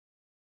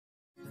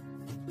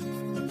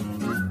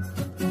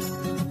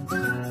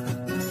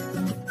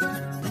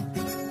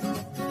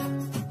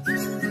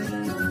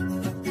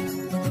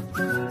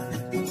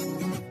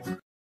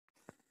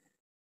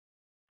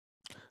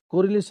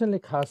कोरिलेसनले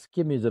खास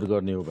के मेजर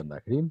गर्ने हो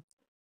भन्दाखेरि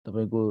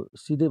तपाईको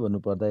सिधै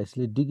भन्नुपर्दा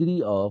यसले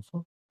degree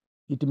of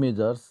it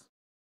measures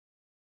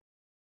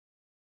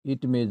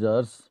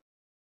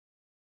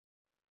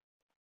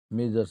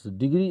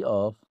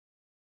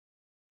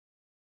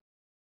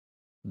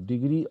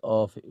degree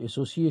of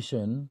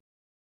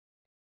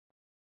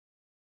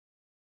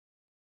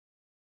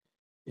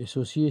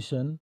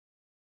association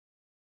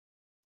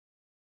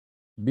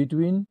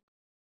between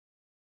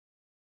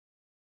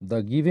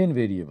the given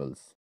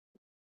variables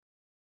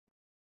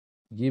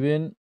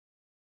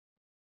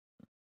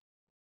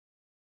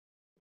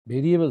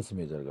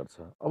major गर्छ।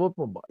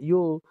 अब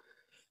यो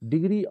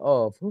डिग्री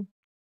अफ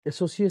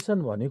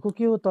एसोसिएसन भनेको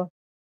के हो त?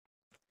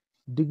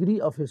 डिग्री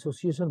अफ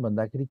एसोसिएसन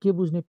भन्दाखेरि के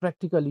बुझ्ने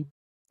प्र्याक्टिकली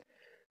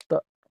त?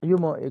 यो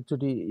म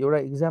एकचोटि एउटा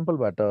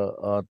इक्जाम्पलबाट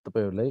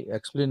तपाईहरुलाई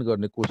एक्सप्लेन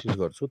गर्ने कोसिस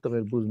गर्छु,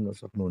 तपाईहरु बुझ्न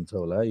सक्नुहुन्छ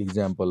होला।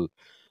 इक्जाम्पल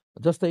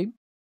जस्तै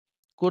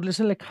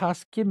कोरिलेसनले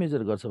खास के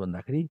मेजर गर्छ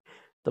भन्दाखेरि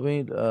तपाई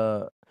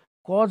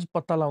कज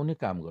पत्ता लगाउने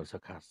काम गर्छ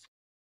खास।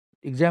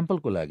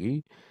 इक्जाम्पलको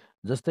लागि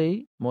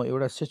जस्तै म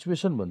एउटा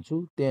सिचुएसन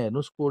भन्छु, त्यहाँ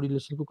हेर्नुस्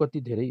कोरिलेसनको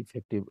कति धेरै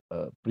इफेक्टिभ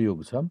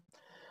प्रयोग छ।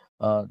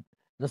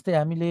 जस्तै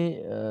हामीले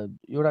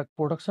एउटा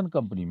प्रोडक्सन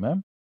कम्पनीमा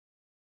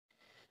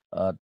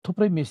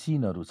थुप्रै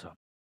मेसिनहरू छ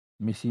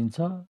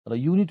र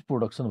युनिट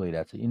प्रोडक्सन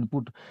भइरहेछ।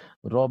 इनपुट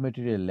र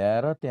मेटेरियल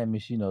ल्याएर त्यहाँ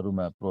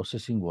मेसिनहरूमा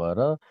प्रोसेसिङ भएर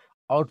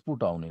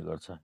आउटपुट आउने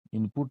गर्छ।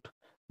 इनपुट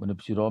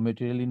भनेपछि र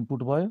मेटेरियल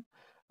इनपुट भयो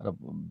र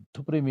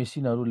थुप्रै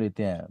मेसिनहरूले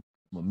त्यहाँ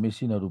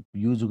मेसिनहरू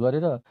युज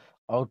गरेर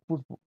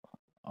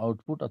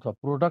आउटपुट अथवा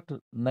प्रोडक्ट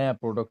नयाँ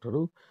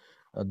प्रोडक्टहरू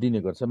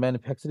दिने गर्छ।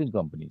 म्यानुफ्याक्चरिङ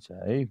कम्पनी छ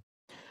है।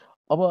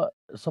 अब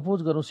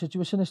सपोज गरौँ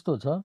सिचुएसन यस्तो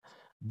छ,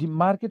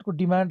 मार्केटको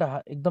डिमान्ड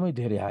एकदमै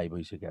धेरै हाई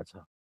भइसकेको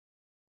छ।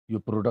 यो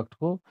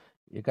प्रोडक्टको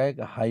एकाएक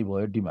हाई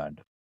भयो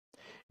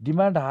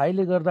डिमान्ड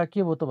हाईले गर्दा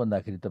के भयो त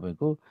भन्दाखेरि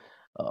तपाईको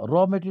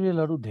र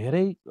मेटेरियलहरू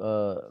धेरै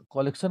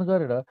कलेक्सन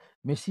गरेर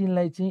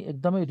मेसिनलाई चाहिँ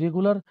एकदमै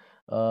रेगुलर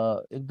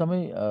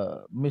एकदमै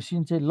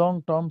मेसिन चाहिँ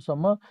लङ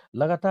टर्मसम्म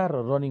लगातार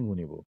रनिङ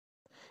हुने भयो।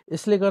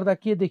 यसले गर्दा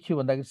के देखियो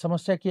भन्दाखेरि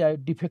समस्या के आयो?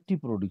 डिफेक्टिभ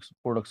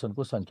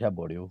प्रोडक्सनको संख्या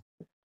बढ्यो।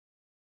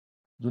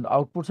 जुन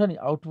आउटपुट छ नि,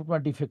 आउटपुटमा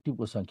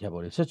डिफेक्टिभको संख्या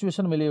बढ्यो।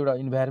 सिचुएसन मैले एउटा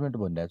इन्भाइरोमेन्ट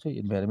भनिरहेको छु,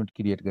 इन्भाइरोमेन्ट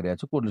क्रिएट गरिरहेको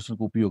छु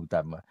कोरिलेसनको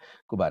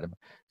उपयोगिताको बारेमा।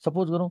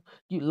 सपोज गरौँ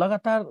कि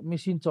लगातार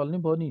मेसिन चल्ने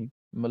भयो नि,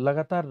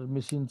 लगातार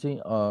मेसिन चाहिँ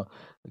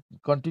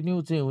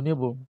कन्टिन्यू चाहिँ हुने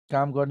भयो,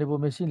 काम गर्ने भयो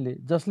मेसिनले,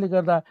 जसले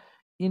गर्दा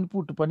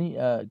इनपुट पनि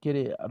के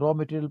अरे र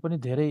मेटेरियल पनि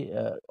धेरै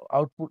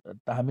आउटपुट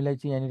हामीलाई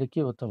चाहिँ यहाँनिर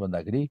के हो त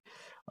भन्दाखेरि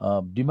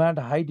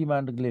हाई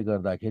डिमान्डले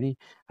गर्दाखेरि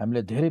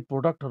हामीले धेरै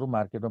प्रोडक्टहरू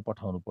मार्केटमा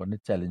पठाउनु पर्ने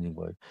च्यालेन्जिङ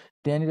भयो।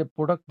 त्यहाँनिर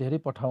प्रोडक्ट धेरै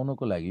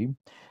पठाउनको लागि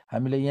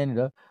हामीलाई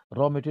यहाँनिर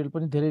र मेटेरियल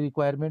पनि धेरै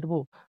रिक्वायरमेन्ट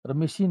भयो र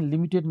मेसिन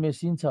लिमिटेड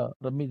मेसिन छ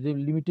र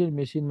लिमिटेड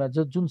मेसिनमा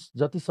जुन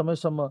जति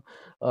समयसम्म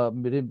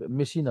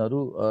मेसिनहरू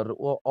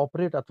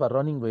अपरेट अथवा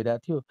रनिङ भइरहेको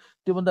थियो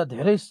त्योभन्दा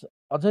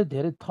अझै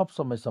धेरै थप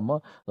समयसम्म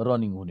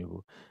रनिङ हुने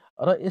भयो।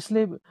 र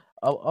यसले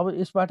अब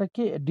यसबाट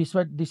के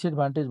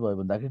डिसएडभान्टेज भयो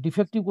भन्दाखेरि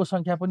डिफेक्टिभको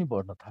संख्या पनि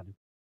बढ्न थाल्यो।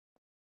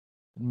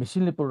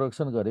 मेसिनले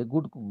प्रोडक्सन गरे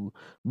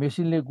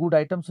मेसिनले गुड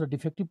आइटम्स र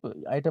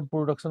डिफेक्टिभ आइटम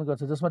प्रोडक्सन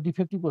गर्छ, जसमा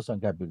डिफेक्टिभको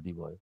संख्या वृद्धि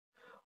भयो।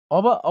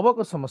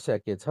 अबको समस्या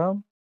के छ?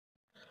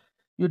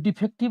 यो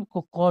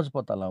डिफेक्टिभको कज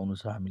पत्ता लगाउनु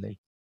छ हामीलाई।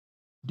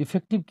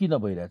 डिफेक्टिभ किन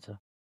भइरहेछ?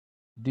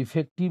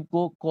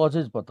 डिफेक्टिभको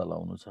कजेज पत्ता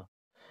लगाउनु छ।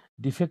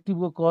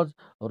 डिफेक्टिभको कज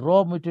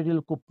र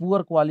मेटेरियलको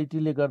पुअर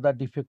क्वालिटीले गर्दा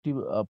डिफेक्टिभ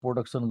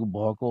प्रोडक्सन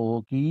भएको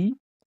हो कि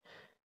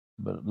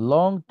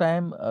लङ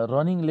टाइम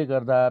रनिङले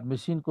गर्दा,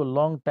 मेसिनको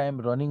लङ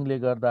टाइम रनिङले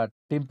गर्दा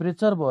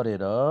टेम्परेचर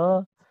बढेर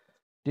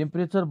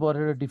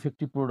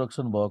डिफेक्टिभ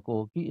प्रोडक्सन भएको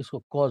हो कि? यसको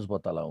कज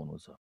पत्ता लगाउनु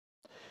छ।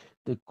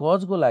 त्यो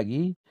कजको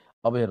लागि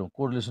अब हेरौँ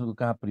कोरिलेसनको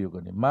कहाँ प्रयोग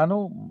गर्ने।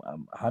 मानौँ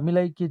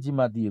हामीलाई के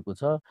जिम्मा दिएको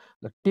छ,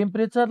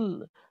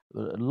 टेम्परेचर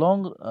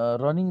लङ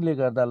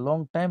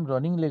टाइम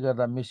रनिङले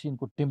गर्दा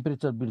मेसिनको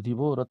टेम्परेचर वृद्धि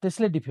भयो र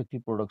त्यसले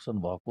डिफेक्टिभ प्रोडक्सन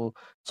भएको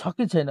छ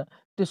कि छैन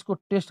त्यसको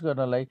टेस्ट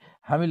गर्नलाई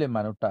हामीले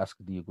मानव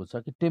टास्क दिएको छ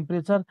कि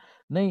टेम्परेचर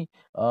नै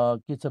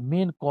के छ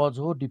मेन कज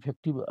हो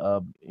डिफेक्टिभ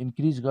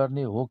इन्क्रिज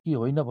गर्ने हो कि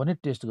होइन भने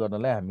टेस्ट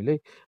गर्नलाई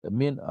हामीले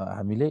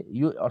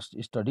यो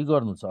स्टडी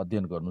गर्नु छ,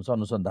 अध्ययन गर्नु छ,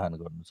 अनुसन्धान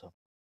गर्नु छ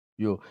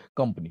यो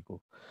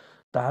कम्पनीको।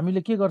 त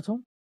हामीले के गर्छौँ?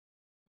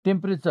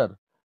 टेम्परेचर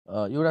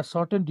एउटा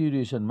सर्टेन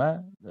ड्युरेसनमा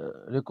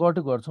रेकर्ड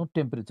गर्छौँ।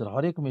 टेम्परेचर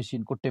हरेक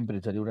मेसिनको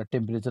टेम्परेचर एउटा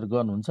टेम्परेचर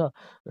गन हुन्छ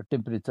र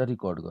टेम्परेचर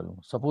रेकर्ड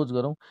गरौँ। सपोज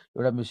गरौँ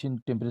एउटा मेसिन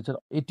टेम्परेचर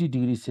 80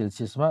 डिग्री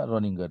सेल्सियसमा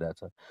रनिङ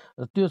गरिरहेछ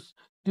र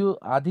त्यो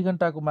आधी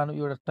घन्टाको मानौँ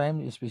एउटा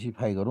टाइम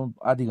स्पेसिफाई गरौँ,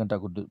 आधी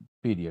घन्टाको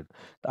पिरियड।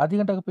 आधी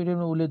घन्टाको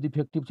पिरियडमा उसले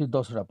डिफेक्टिभ चाहिँ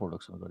 10वटा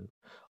प्रोडक्सन गर्यो।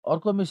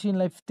 अर्को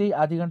मेसिनलाई त्यही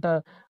आधी घन्टा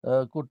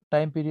को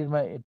टाइम पिरियडमा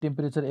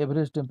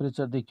एभरेज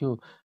टेम्परेचर देखियो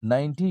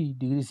 90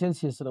 डिग्री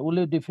सेल्सियस र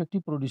उसले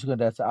डिफेक्टिभ प्रोड्युस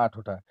गरिरहेछ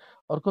 8वटा।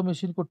 अर्को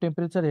मेसिनको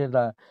टेम्परेचर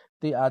हेर्दा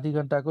त्यही आधी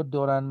घन्टाको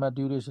दौरानमा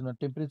ड्युरेसनमा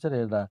टेम्परेचर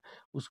हेर्दा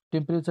उसको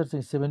टेम्परेचर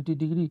चाहिँ 70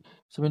 डिग्री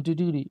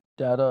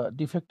र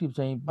डिफेक्टिभ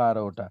चाहिँ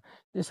 12वटा।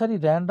 त्यसरी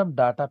random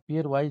data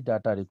pair wise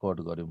data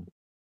record गऱ्यौँ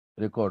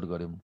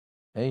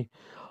है।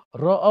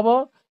 र अब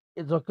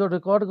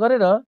रेकर्ड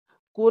गरेर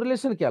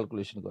कोरिलेसन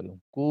क्याल्कुलेसन गऱ्यौँ,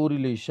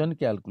 कोरिलेसन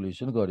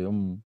क्याल्कुलेसन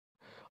गऱ्यौँ।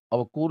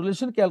 अब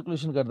कोरिलेसन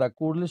क्याल्कुलेसन गर्दा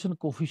कोरिलेसन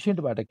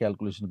कोफिसिएन्टबाट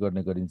क्याल्कुलेसन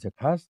गर्ने गरिन्छ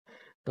खास।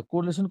 त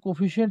कोरिलेसन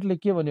कोफिसिएन्टले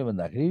के भन्यो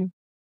भन्दाखेरि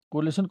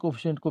कोरिलेसन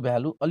कोफिसिएन्टको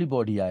भ्यालु अलि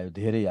बढी आयो,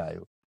 धेरै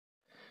आयो।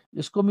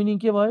 यसको मिनिङ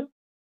के भयो?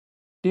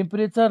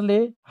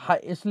 टेम्परेचरले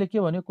यसले के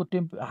भन्यो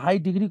हाई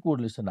डिग्री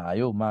कोरिलेसन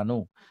आयो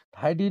मानौँ।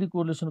 हाई डिग्री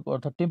कोरिलेसनको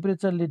अर्थ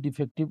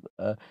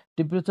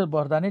टेम्परेचर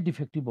बढ्दा नै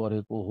डिफेक्टिभ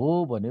बढेको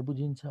हो भने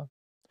बुझिन्छ।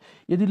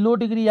 यदि लो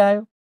डिग्री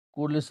आयो,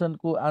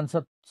 कोरिलेसनको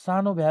आन्सर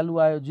सानो भ्यालु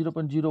आयो,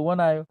 0.01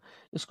 आयो,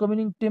 यसको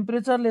मिनिङ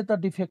टेम्परेचरले त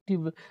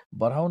डिफेक्टिभ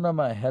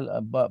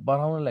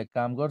बढाउनलाई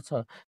काम गर्छ,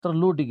 तर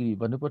लो डिग्री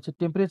भनेपछि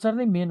टेम्परेचर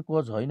नै मेन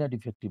कज होइन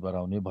डिफेक्टिभ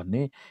बढाउने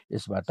भन्ने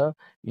यसबाट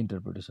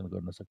इन्टरप्रिटेसन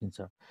गर्न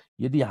सकिन्छ।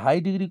 यदि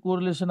हाई डिग्री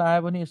कोरिलेसन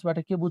आयो भने यसबाट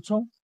के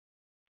बुझ्छौँ?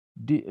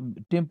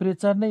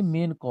 टेम्परेचर नै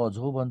मेन कज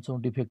हो भन्छौँ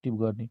डिफेक्टिभ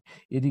गर्ने।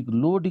 यदि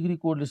लो डिग्री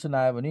कोरिलेसन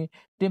आयो भने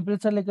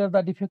टेम्परेचरले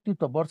गर्दा डिफेक्टिभ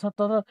त बढ्छ,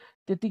 तर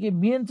त्यतिकै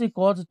मेन चाहिँ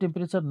कज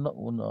टेम्परेचर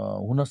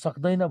हुन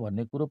सक्दैन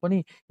भन्ने कुरो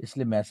पनि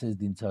यसले म्यासेज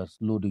दिन्छ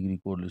लो डिग्री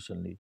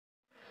कोरिलेसनले।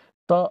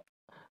 त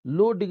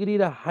लो डिग्री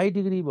र हाई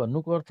डिग्री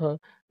भन्नुको अर्थ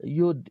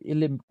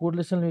यसले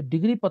कोरिलेसनले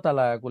डिग्री पत्ता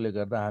लगाएकोले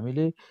गर्दा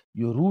हामीले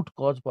यो रुट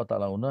कज पत्ता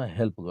लगाउन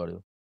हेल्प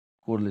गर्यो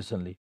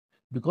कोरिलेसनले।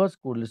 Because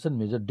correlation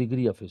major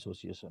degree of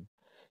association.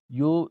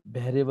 यो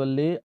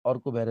भ्यारिएबलले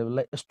अर्को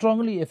भ्यारिएबललाई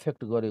स्ट्रङली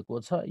इफेक्ट गरेको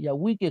छ या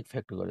विक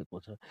इफेक्ट गरेको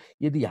छ।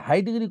 यदि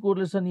हाई डिग्री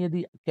कोरिलेसन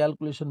यदि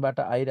क्याल्कुलेसनबाट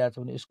आइरहेछ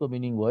भने यसको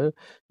मिनिङ भयो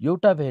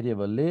एउटा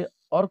भ्यारिएबलले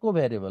अर्को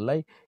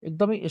भ्यारिएबललाई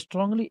एकदमै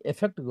स्ट्रङली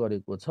इफेक्ट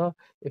गरेको छ,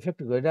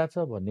 इफेक्ट गरिरहेछ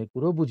भन्ने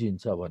कुरो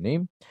बुझिन्छ भने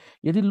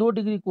यदि लो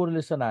डिग्री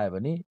कोरिलेसन आयो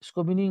भने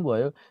यसको मिनिङ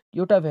भयो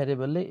एउटा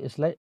भ्यारिएबलले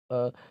यसलाई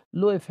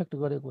लो इफेक्ट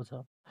गरेको छ।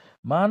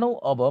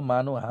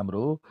 मानौँ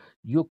हाम्रो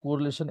यो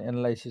कोरिलेसन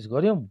एनालाइसिस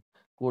गऱ्यौँ,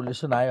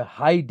 कोरिलेसन आयो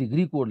हाई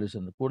डिग्री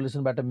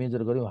कोरिलेसनबाट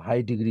मेजर गऱ्यौँ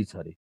हाई डिग्री छ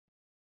अरे,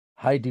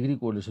 high degree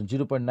correlation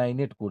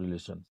 0.98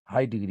 correlation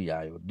high degree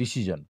आयो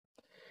डिसिजन।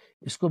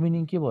 यसको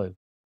मिनिङ के भयो?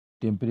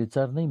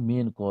 टेम्परेचर नै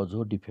मेन कज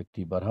हो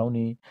डिफेक्टिभ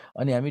बढाउने।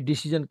 अनि हामी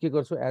डिसिजन के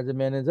गर्छौँ? एज ए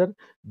म्यानेजर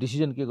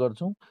डिसिजन के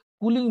गर्छौँ?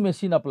 कुलिङ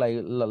मेसिन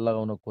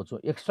लगाउन खोज्छौँ।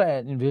 एक्स्ट्रा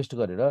इन्भेस्ट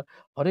गरेर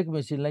हरेक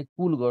मेसिनलाई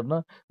कुल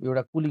गर्न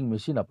एउटा कुलिङ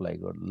मेसिन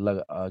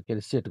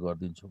सेट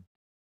गरिदिन्छौँ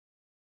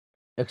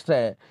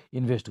एक्स्ट्रा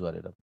इन्भेस्ट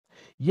गरेर।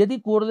 यदि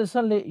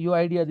कोरिलेसनले यो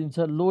आइडिया दिन्छ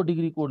लो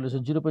डिग्री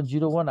कोरिलेसन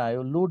 0.01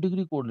 आयो, लो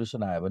डिग्री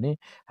कोरिलेसन आयो भने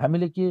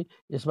हामीले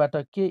यसबाट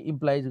के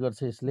इम्प्लाइज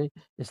गर्छ?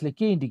 यसले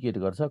के इन्डिकेट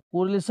गर्छ?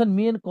 कोरिलेसन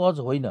मेन कज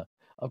होइन।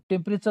 अब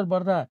टेम्परेचर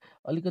बढ्दा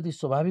अलिकति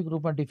स्वाभाविक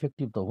रूपमा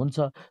डिफेक्टिभ त हुन्छ,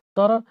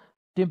 तर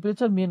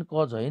टेम्परेचर मेन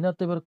कज होइन।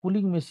 त्यही भएर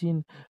कुलिङ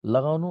मेसिन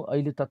लगाउनु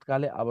अहिले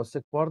तत्कालै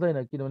आवश्यक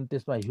पर्दैन, किनभने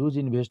त्यसमा ह्युज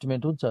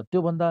इन्भेस्टमेन्ट हुन्छ।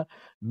 त्योभन्दा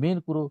मेन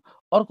कुरो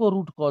अर्को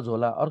रुट कज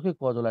होला, अर्कै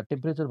कज होला,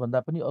 टेम्परेचरभन्दा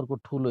पनि अर्को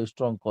ठुलो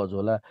स्ट्रङ कज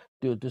होला,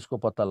 त्यसको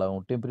पत्ता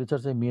लगाउँ।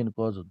 टेम्परेचर चाहिँ मेन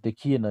कज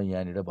देखिएन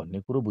यहाँनिर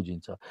भन्ने कुरो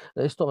बुझिन्छ।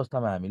 र यस्तो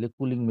अवस्थामा हामीले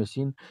कुलिङ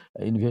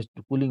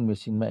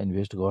मेसिनमा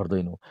इन्भेस्ट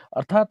गर्दैनौँ।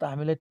 अर्थात्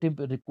हामीलाई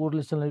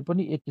कोरिलेसनले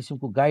पनि एक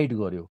किसिमको गाइड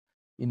गर्यो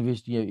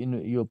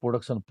यो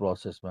प्रोडक्सन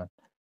प्रोसेसमा,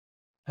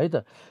 है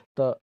त।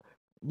 त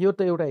यो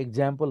त एउटा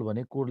इक्जाम्पल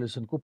भने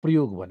कोरिलेसनको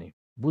प्रयोग भने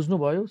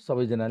बुझ्नुभयो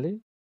सबैजनाले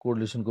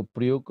कोरिलेसनको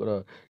प्रयोग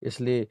र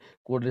यसले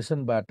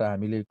कोरिलेसनबाट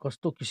हामीले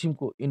कस्तो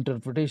किसिमको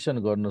इन्टरप्रिटेसन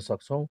गर्न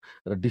सक्छौँ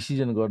र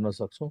डिसिजन गर्न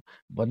सक्छौँ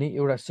भन्ने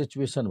एउटा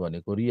सिचुएसन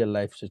भनेको रियल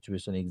लाइफ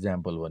सिचुएसन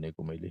इक्जाम्पल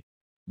भनेको मैले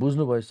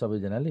बुझ्नुभयो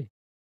सबैजनाले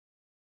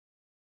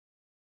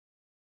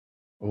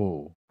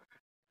हो।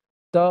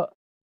 त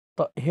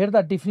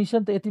हेर्दा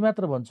डेफिनिसन त यति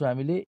मात्र भन्छौँ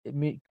हामीले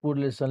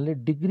कोरिलेसनले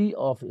डिग्री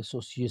अफ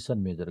एसोसिएसन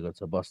मेजर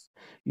गर्छ। बस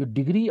यो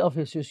डिग्री अफ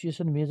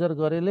एसोसिएसन मेजर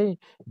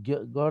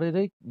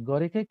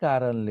गरेकै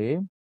कारणले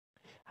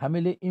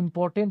हामीले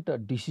इम्पोर्टेन्ट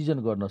डिसिजन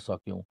गर्न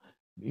सक्यौँ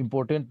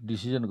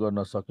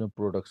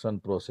प्रोडक्सन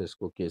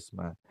प्रोसेसको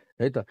केसमा,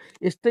 है त।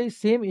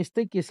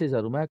 यस्तै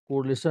केसेसहरूमा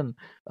कोरिलेसन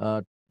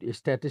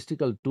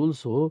स्ट्याटिस्टिकल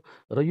टुल्स हो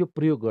र यो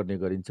प्रयोग गर्ने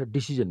गरिन्छ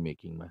डिसिजन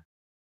मेकिङमा।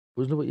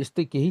 बुझ्नुभयो?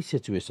 यस्तै केही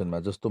सिचुएसनमा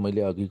जस्तो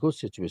मैले अघिको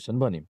सिचुएसन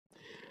भने।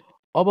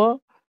 अब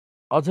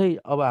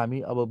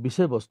हामी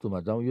विषयवस्तुमा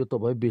जाउँ। यो त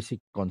भयो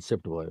बेसिक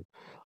कन्सेप्ट भयो।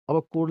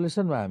 अब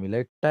कोरिलेसनमा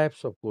हामीलाई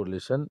टाइप्स अफ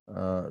कोरिलेसन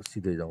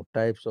सिधै जाउँ।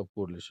 टाइप्स अफ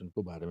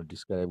कोरिलेसनको बारेमा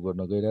डिस्क्राइब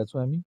गर्न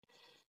गइरहेछौँ हामी।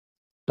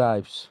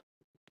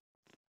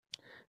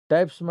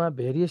 टाइप्समा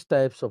भेरियस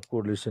टाइप्स अफ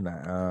कोरिलेसन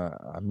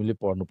हामीले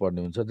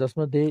पढ्नुपर्ने हुन्छ,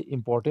 जसमध्ये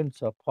इम्पोर्टेन्ट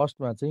छ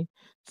फर्स्टमा चाहिँ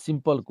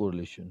सिम्पल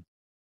कोरिलेसन।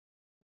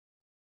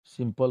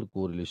 सिम्पल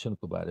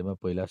कोरिलेसनको बारेमा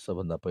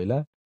सबभन्दा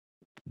पहिला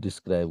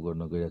डिस्क्राइब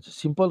गर्न गइरहेको छु।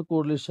 सिम्पल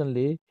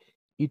कोरिलेसनले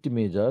इट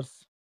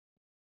मेजर्स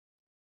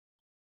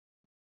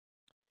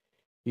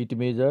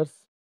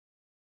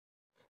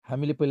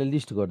हामीले पहिला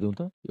लिस्ट गरिदिउँ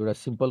त। एउटा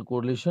सिम्पल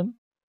कोरिलेसन,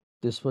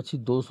 त्यसपछि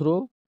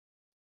दोस्रो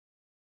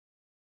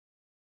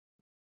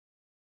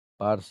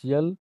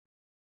partial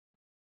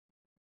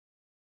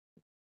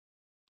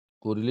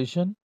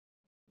correlation,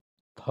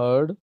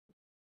 third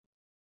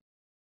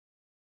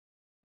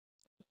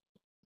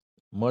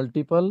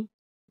multiple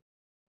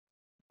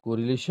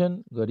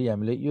correlation गरी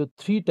हामीले यो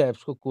 3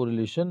 टाइप्सको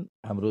कोरिलेसन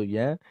हाम्रो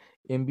यहाँ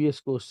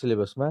एमबिएसको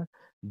सिलेबसमा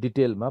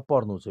डिटेलमा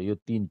पढ्नु छ। यो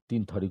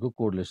तीन थरीको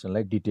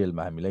कोरिलेसनलाई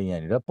डिटेलमा हामीलाई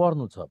यहाँनिर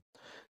पढ्नु छ।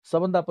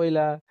 सबभन्दा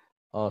पहिला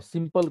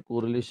सिम्पल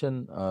कोरिलेसन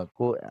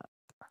को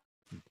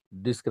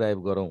डिस्क्राइब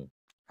गरौँ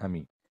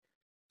हामी।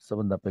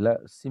 सबभन्दा पहिला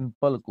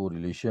simple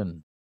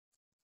correlation.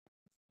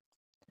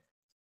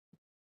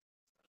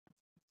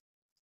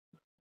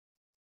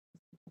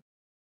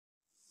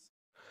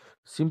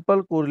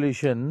 Simple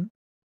correlation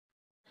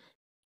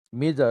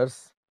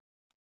measures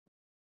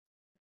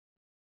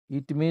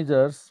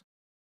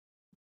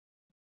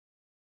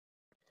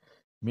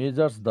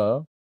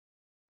the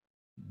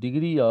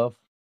degree of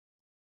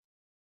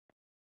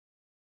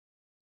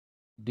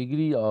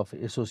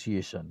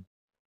association.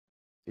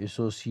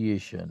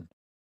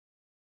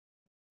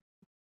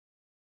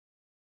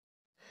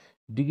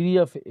 Degree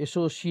of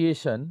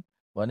association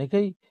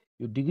भनेकै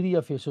यो डिग्री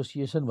अफ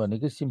एसोसिएसन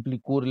भनेकै सिम्पली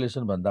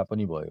कोरिलेसन भन्दा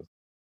पनि भयो।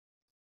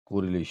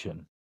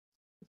 कोरिलेसन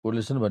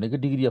भनेको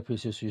डिग्री अफ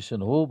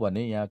एसोसिएसन हो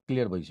भने यहाँ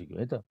क्लियर भइसक्यो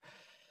है त।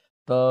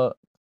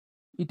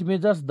 It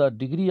measures the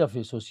degree of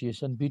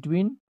association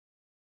between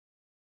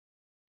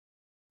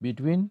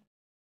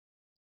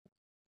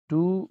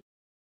two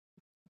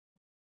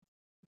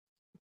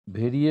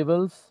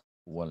variables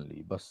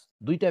only. बस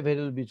दुईटा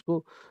भेरिएबल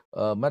बिचको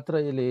मात्र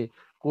यसले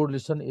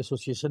कोरिलेसन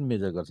एसोसिएसन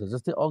मेजर गर्छ।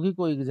 जस्तै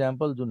अघिको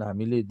इक्जाम्पल जुन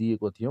हामीले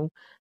दिएको थियौँ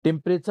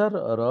टेम्परेचर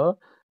र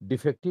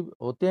डिफेक्टिभ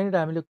हो, त्यहाँनिर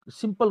हामीले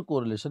सिम्पल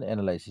कोरिलेसन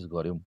एनालाइसिस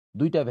गऱ्यौँ।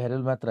 दुईटा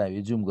भेरिएबल मात्र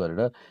हामी जुम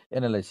गरेर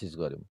एनालाइसिस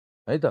गऱ्यौँ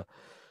है त।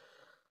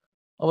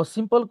 अब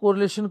सिम्पल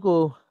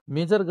कोरिलेसनको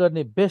मेजर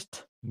गर्ने बेस्ट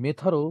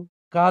मेथड हो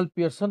Karl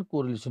Pearson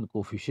correlation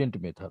coefficient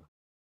method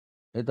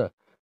है त।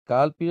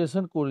 Karl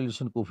Pearson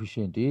correlation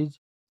coefficient is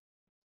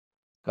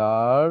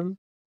Karl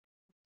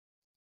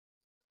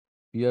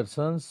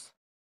Pearson's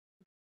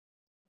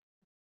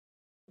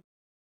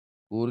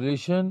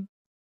correlation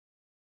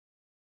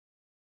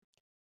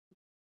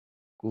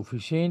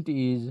coefficient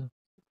is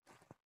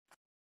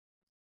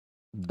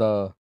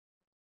the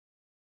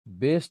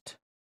best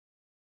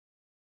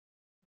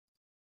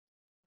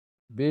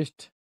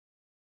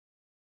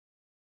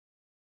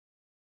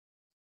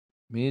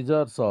measure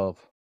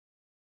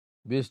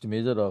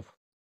of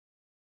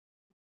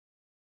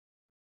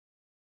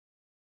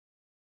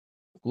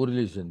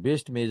correlation,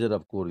 best measure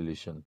of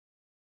correlation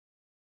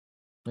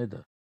है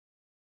त।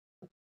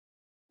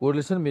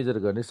 कोरिलेसन मेजर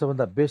गर्ने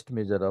सबभन्दा best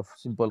measure of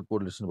simple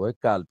correlation भयो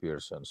Karl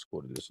Pearson's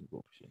correlation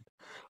coefficient.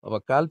 अब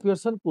Karl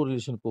Pearson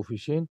correlation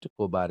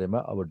कोफिसिएन्टको बारेमा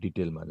अब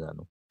डिटेलमा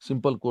जानु।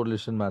 Simple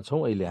कोरिलेसनमा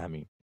छौँ अहिले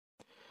हामी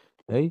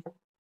है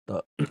त।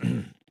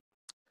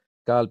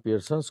 Karl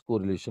Pearson's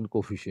correlation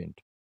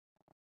coefficient.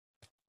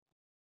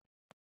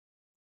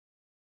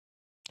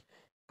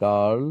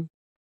 Karl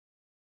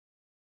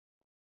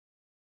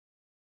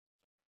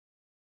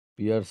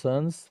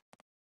Pearson's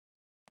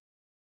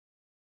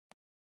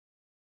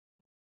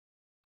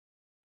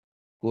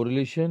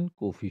correlation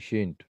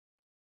coefficient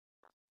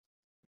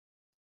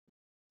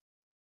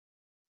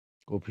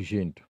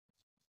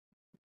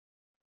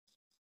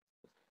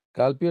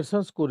Karl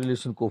Pearson's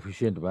correlation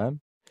कोफिसिएन्टमा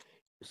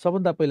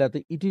सबभन्दा पहिला त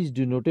it is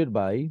denoted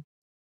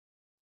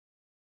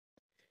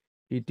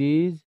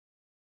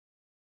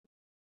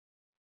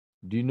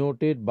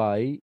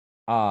by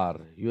are.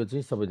 यो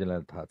चाहिँ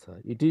सबैजनालाई थाहा छ,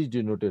 it is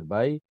denoted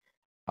by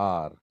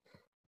are.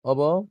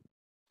 अब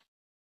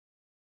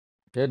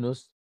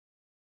हेर्नुहोस्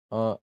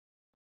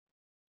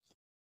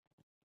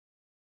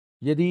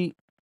यदि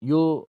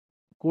यो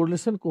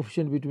correlation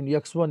coefficient between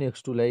x1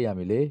 x2 लाई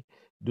हामीले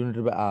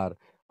डिनोटेड बाई आर।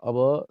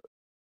 अब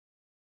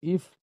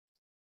if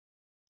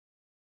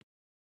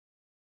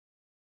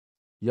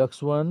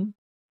x1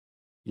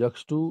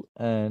 x2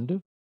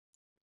 and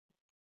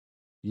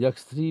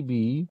x3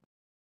 be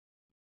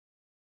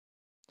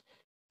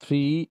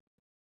 3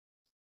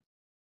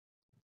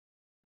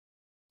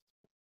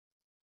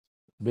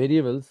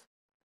 variables,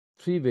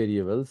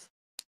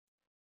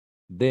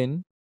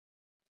 then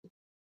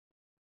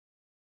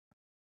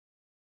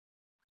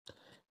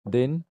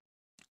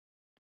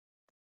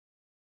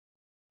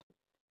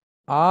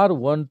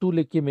R12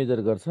 ले के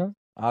मेजर गर्छ?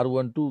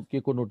 R12 के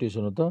को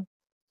नोटेसन हो त?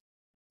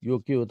 यो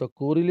के हो त?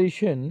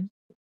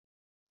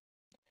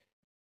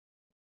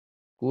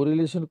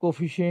 Correlation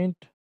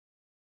coefficient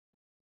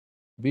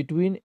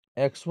between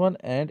x1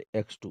 and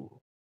x2।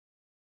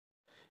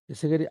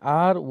 यसैगरी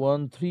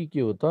R13 के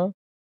हो त?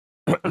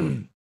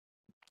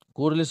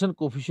 Correlation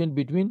coefficient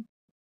between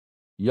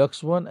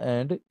x1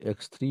 and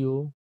x3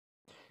 हो।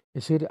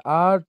 यसैगरी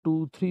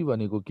R23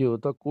 भनेको के हो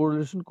त?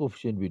 Correlation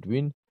coefficient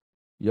between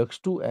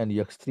x2 and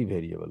x3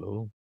 variable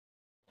हो।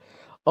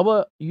 अब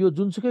यो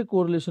जुनसुकै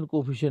कोरिलेसन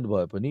कोफिसिएन्ट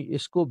भए पनि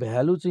यसको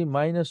भ्यालु चाहिँ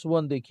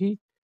 -1 देखि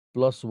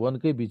 +1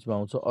 कै बिचमा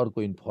आउँछ।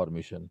 अर्को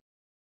इन्फर्मेसन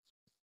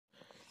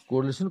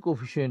कोरिलेसन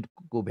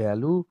कोफिसिएन्टको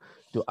भ्यालु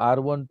त्यो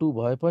R12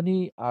 भए पनि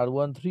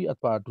R13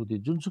 अथवा R23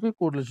 जुनसुकै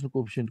कोरिलेसन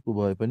कोफिसिएन्टको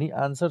भए पनि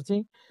आन्सर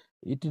चाहिँ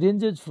इट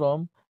रेन्जेज फ्रम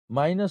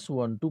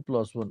 -1 टु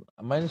 +1,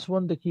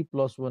 -1 देखि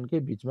 +1 कै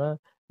बिचमा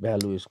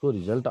भ्यालु यसको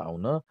रिजल्ट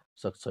आउन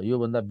सक्छ।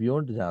 योभन्दा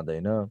बियोन्ड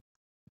जाँदैन।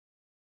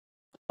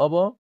 अब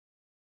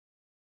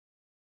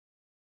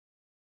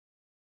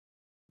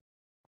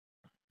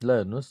ल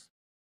हेर्नुहोस्,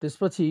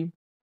 त्यसपछि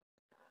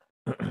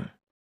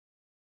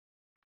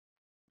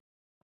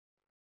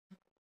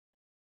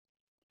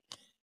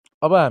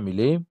अब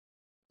हामीले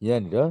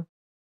यहाँनिर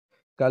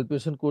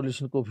क्याल्कुलेसन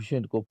कोरिलेसन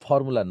कोफिसिएन्टको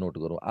फर्मुला नोट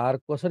गरौँ। आर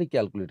कसरी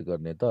क्याल्कुलेट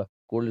गर्ने त?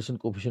 कोरिलेसन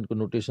कोफिसिएन्टको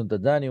नोटेसन त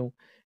जान्यौँ।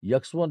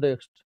 x1 र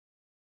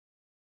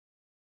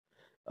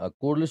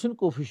कोरिलेसन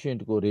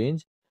कोफिसिएन्टको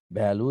रेन्ज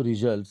भ्यालु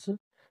रिजल्ट्स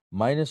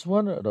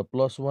 -1 र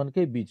 +1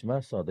 कै बिचमा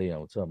सधैँ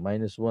आउँछ।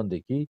 -1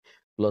 देखि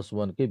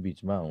 +1 कै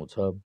बिचमा आउँछ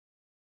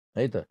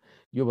है त।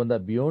 योभन्दा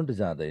बियोन्ड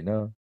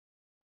जाँदैन।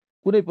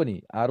 कुनै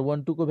पनि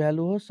R12 को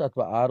भ्यालु होस्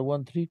अथवा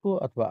R13 को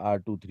अथवा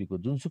R23 को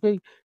जुनसुकै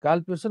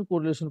क्याल्कुलेसन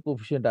कोरिलेसन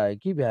कोफिसिएन्ट आयो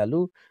कि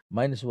भ्यालु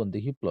 -1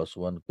 देखि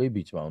 +1 कै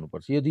बिचमा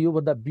आउनुपर्छ। यदि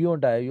योभन्दा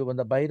बियोन्ड आयो,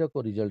 योभन्दा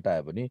बाहिरको रिजल्ट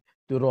आयो भने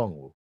त्यो रङ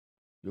हो।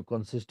 यो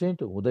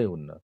कन्सिस्टेन्ट हुँदै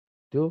हुन्न,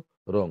 त्यो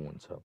रङ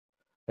हुन्छ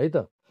है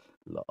त।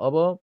 ल अब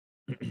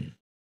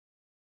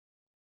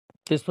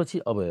त्यसपछि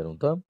अब हेरौँ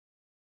त,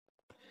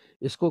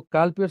 यसको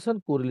क्याल्कुलेसन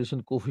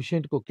कोरिलेसन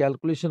कोफिसिएन्टको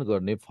क्याल्कुलेसन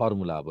गर्ने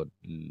फर्मुला अब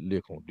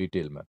लेखौँ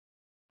डिटेलमा।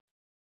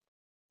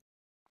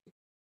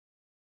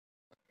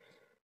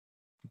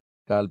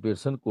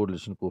 क्याल्कुलेसन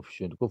कोरिलेसन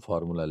कोफिसिएन्टको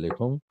फर्मुला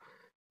लेखौँ।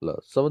 ल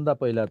सबभन्दा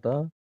पहिला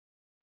त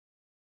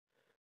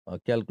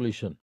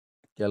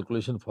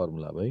क्याल्कुलेसन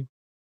फर्मुला भाइ,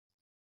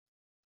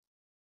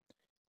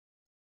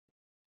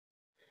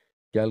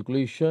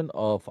 calculation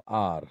of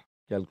are,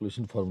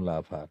 calculation formula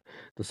of are.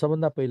 त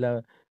सबभन्दा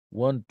पहिला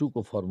 1 2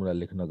 को फर्मुला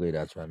लेख्न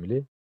गइरहेको छौँ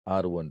हामीले।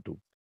 R12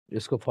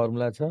 यसको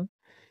फर्मुला छ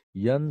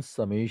n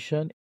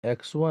summation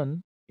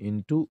x1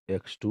 into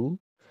x2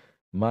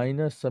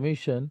 minus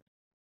summation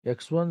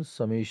x1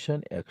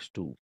 summation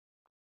x2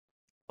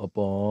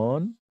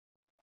 upon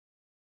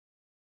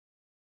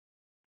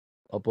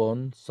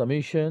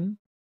summation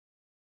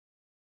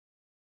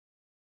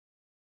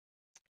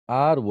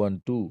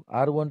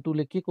R12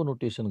 ले के को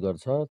नोटेसन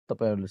गर्छ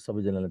तपाईहरुले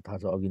सबैजनाले थाहा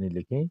छ, अघि नै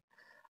लेखेँ।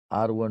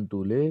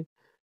 R12 ले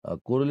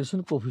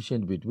correlation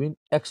coefficient between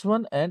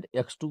x1 and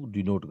x2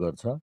 denote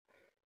गर्छ।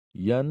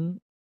 n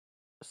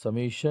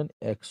summation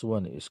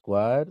x1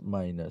 square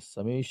minus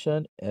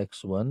summation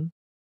x1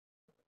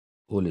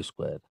 whole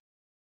square.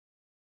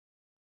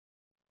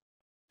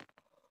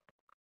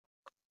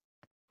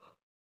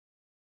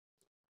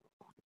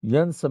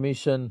 n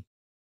summation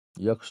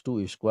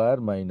x2 square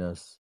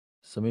minus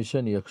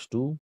summation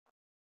x2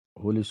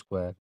 whole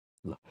square.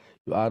 ल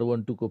यो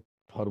R12 को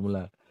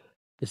फर्मुला।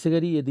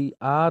 यसैगरी यदि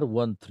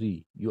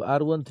R13, यो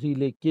R13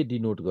 ले के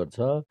डिनोट गर्छ?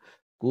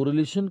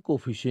 Correlation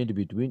coefficient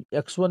between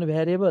x1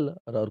 variable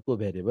र अर्को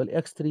भ्यारिएबल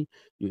x3।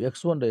 यो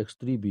x1 र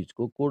x3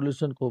 बिचको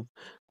कोरिलेसन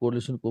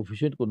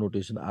कोफिसिएन्टको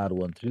नोटेसन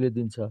R13 ले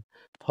दिन्छ।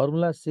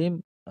 फर्मुला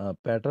सेम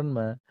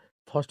प्याटर्नमा,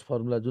 फर्स्ट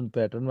फर्मुला जुन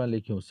प्याटर्नमा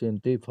लेख्यौँ सेम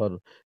त्यही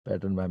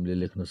प्याटर्नमा हामीले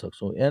लेख्न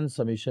सक्छौँ। n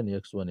summation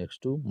x1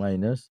 x2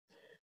 minus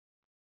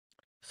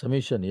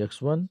summation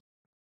x1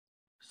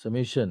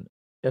 summation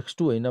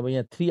x2 होइन, अब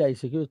यहाँ 3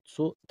 आइसक्यो,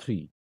 so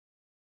 3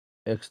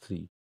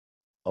 x3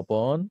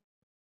 upon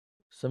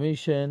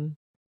summation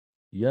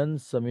n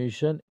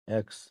summation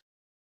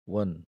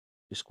x1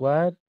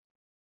 square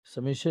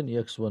summation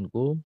x1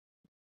 को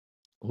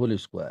होल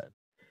स्क्वायर।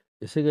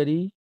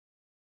 यसैगरी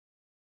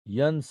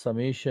n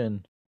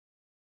summation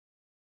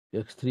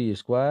x3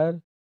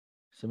 square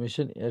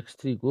summation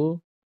x3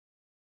 को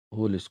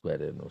होल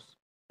स्क्वायर। हेर्नुहोस्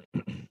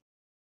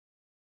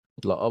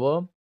ल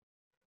अब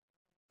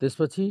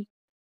त्यसपछि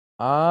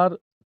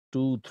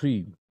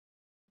R23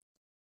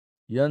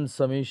 n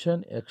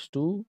समेसन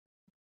x2।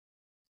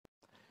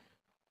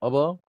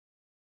 अब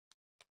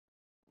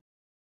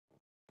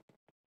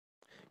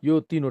यो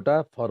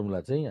तीनवटा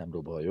फर्मुला चाहिँ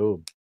हाम्रो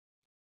भयो।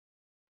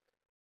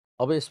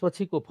 अब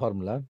यसपछिको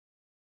फर्मुला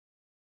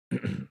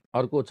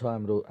अर्को छ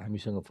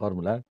हामीसँग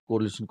फर्मुला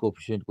कोरिलेसन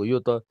कोफिसिएन्टको। यो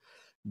त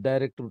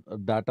डाइरेक्ट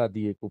डाटा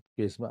दिएको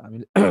केसमा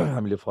हामीले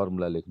हामीले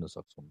फर्मुला लेख्न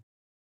सक्छौँ।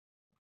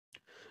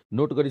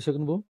 नोट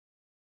गरिसक्नुभयो?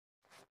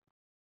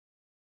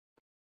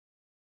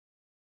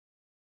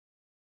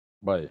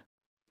 भयो।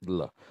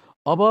 ल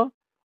अब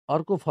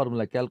अर्को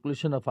फर्मुला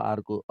क्याल्कुलेसन अफ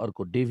आर को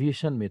अर्को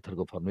डेभिएसन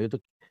मेथडको फर्मुला। यो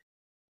त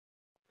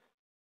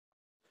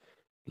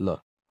ल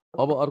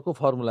अब अर्को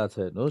फर्मुला छ,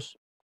 हेर्नुहोस्।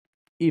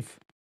 If,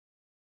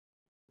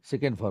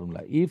 second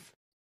formula, if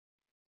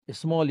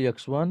small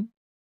x1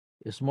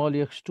 small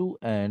x2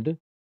 and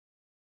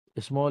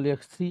small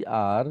x3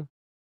 are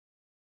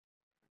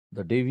the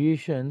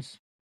deviations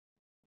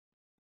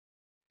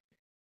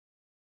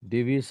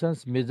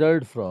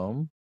measured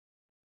from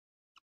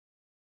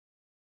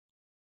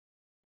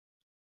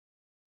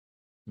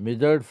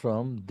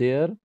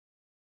their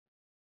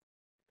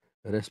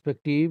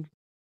respective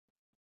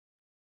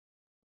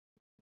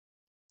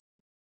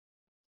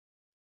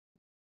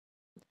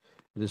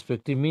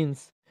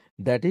means,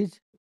 that is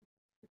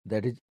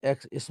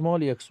x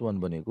small x1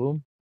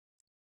 भनेको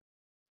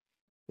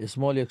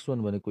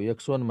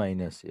x1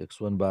 माइनस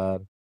x1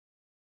 बार,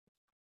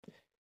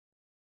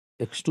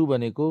 x2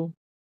 भनेको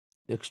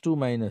x2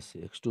 minus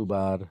x2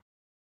 bar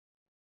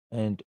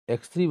and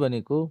x3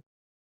 भनेको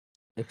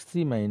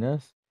x3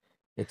 minus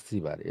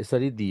x3 बार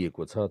यसरी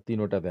दिएको छ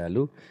तीनवटा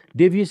value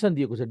deviation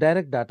दिएको छ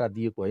direct data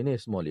दिएको होइन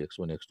स्मल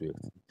x1 x2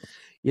 x3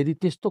 यदि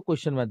त्यस्तो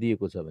क्वेसनमा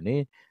दिएको छ भने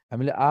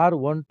हामीले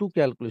R12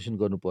 क्याल्कुलेसन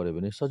गर्नु पर्यो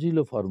भने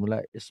सजिलो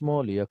formula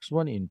small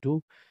x1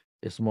 into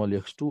small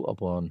x2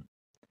 upon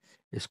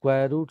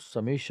square root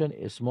summation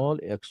small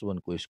x1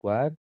 को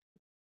स्क्वायर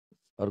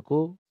अर्को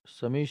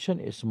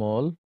समेसन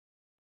स्मल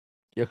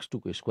x2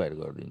 को स्क्वायर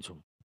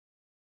गरिदिन्छौँ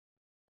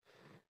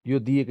यो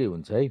दिएकै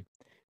हुन्छ है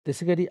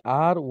त्यसै गरी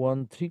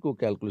R13 को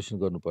क्याल्कुलेसन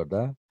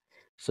गर्नुपर्दा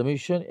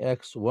summation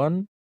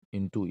x1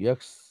 into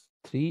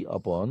x3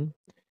 upon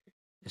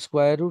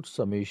square root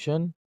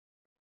summation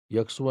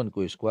x1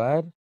 को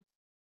स्क्वायर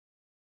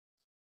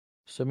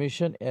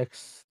समेसन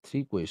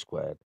x3 को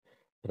स्क्वायर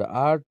र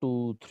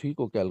R23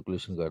 को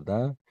क्याल्कुलेसन गर्दा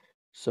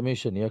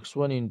summation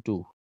x1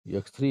 into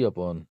x3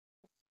 upon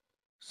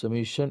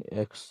summation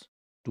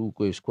x2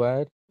 को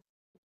स्क्वायर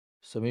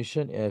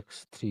समेसन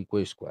x3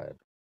 को स्क्वायर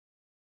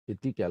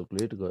यति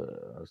क्याल्कुलेट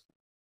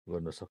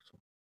गर्न सक्छौँ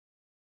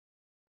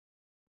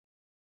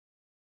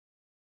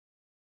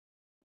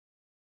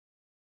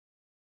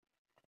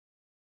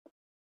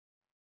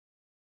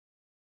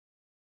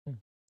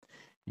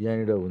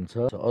यहाँनिर हुन्छ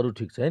अरू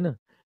ठिक छैन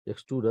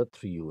x2 र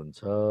 3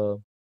 हुन्छ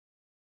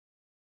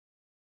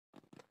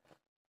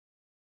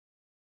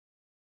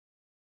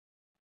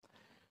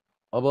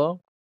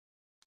अब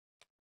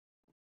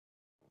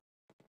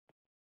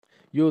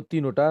यो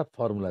तीनवटा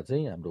फर्मुला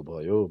चाहिँ हाम्रो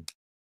भयो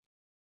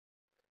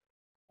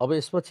अब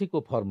यसपछिको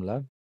फर्मुला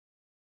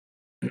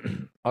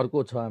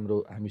अर्को छ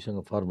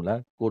हामीसँग फर्मुला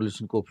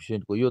कोरिलेसन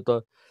कोएफिसिएन्टको यो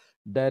त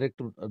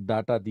डाइरेक्ट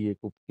डाटा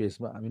दिएको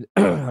केसमा हामीले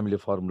हामीले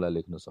फर्मुला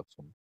लेख्न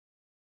सक्छौँ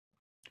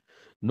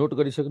नोट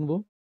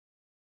गरिसक्नुभयो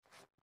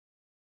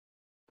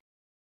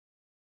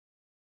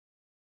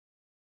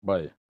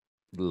भयो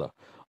ल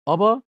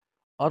अब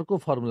अर्को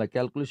फर्मुला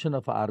क्याल्कुलेसन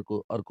अफ आरको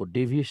अर्को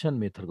डेभिएसन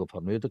मेथडको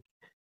फर्मुला यो त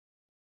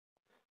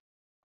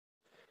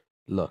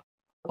ल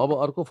अब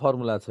अर्को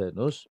फर्मुला छ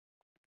हेर्नुहोस्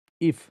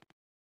if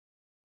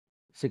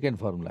second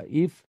formula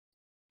if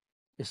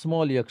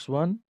small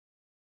x1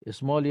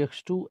 small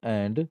x2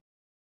 and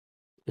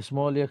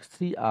small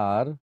x3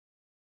 are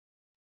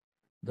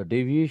the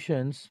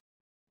deviations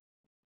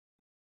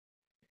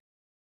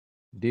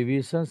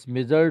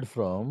measured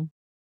from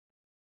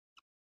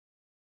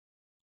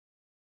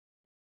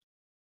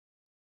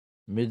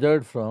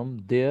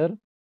their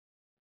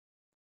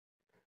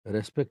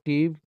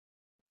respective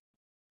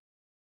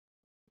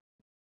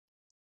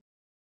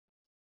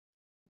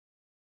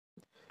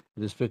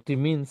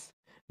means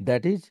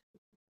that is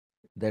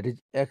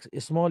x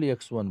small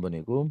x1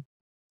 भनेको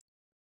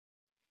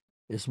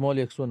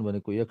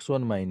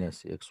x1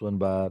 minus x1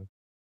 बार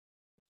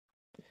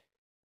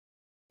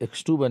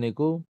x2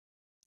 भनेको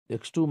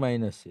x2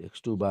 minus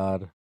x2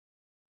 bar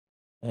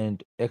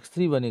and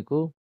x3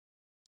 भनेको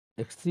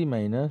x3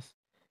 minus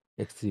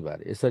x3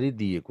 बार यसरी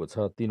दिएको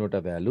छ तीनवटा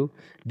value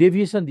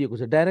deviation दिएको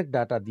छ direct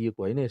data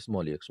दिएको होइन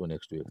स्मल x1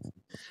 x2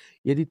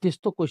 यदि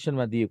त्यस्तो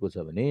क्वेसनमा दिएको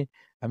छ भने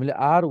हामीले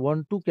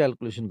R12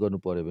 क्याल्कुलेसन गर्नु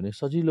पर्यो भने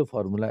सजिलो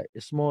formula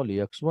small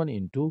x1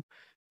 into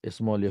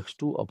small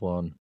x2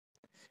 upon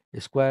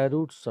square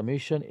root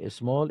summation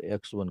small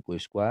x1 को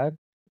स्क्वायर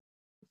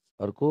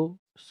अर्को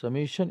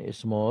समेसन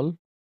स्मल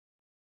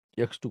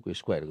x2 को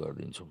स्क्वायर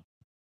गरिदिन्छौँ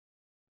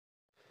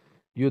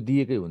यो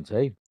दिएकै हुन्छ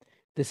है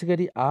त्यसै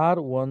गरी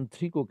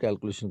R13 को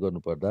क्याल्कुलेसन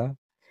गर्नुपर्दा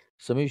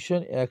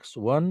summation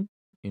x1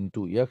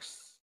 into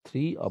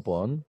x3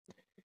 upon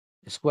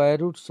square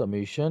root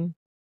summation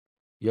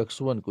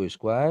x1 को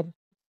स्क्वायर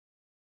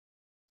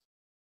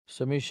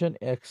समेसन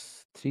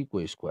x3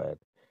 को स्क्वायर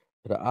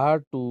र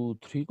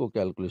R23 को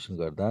क्याल्कुलेसन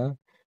गर्दा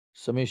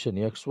summation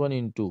x1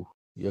 into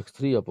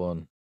x3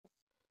 upon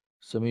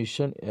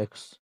summation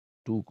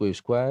x2 को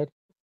स्क्वायर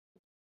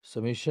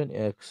समेसन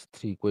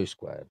x3 को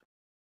स्क्वायर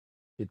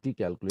यति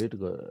क्याल्कुलेट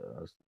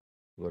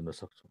गर्न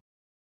सक्छौँ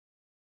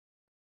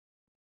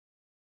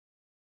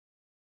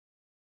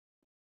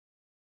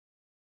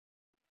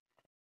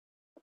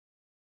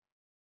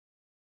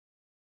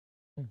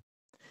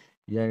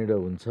यहाँनिर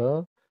हुन्छ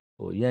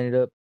हो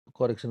यहाँनिर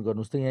करेक्सन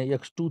गर्नुहोस् त यहाँ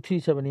x2 3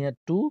 छ भने यहाँ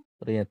 2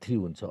 र यहाँ 3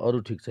 हुन्छ अरू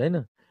ठिक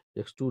छैन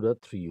x2 र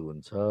 3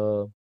 हुन्छ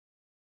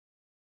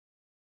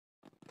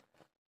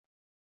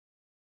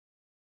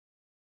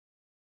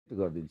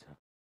गरिदिन्छ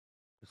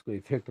यसको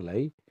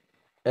इफेक्टलाई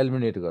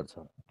एलिमिनेट गर्छ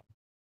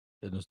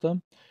हेर्नुहोस् त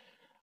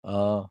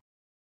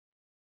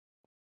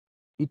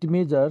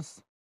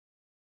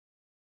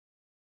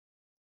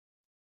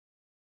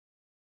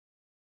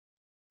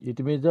it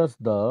measures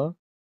the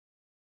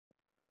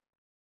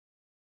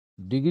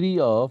degree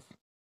of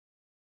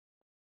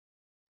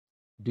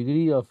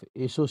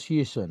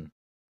association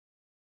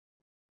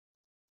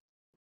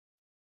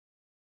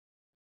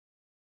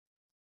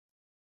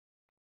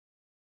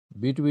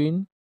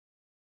between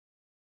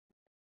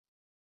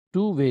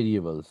two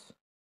variables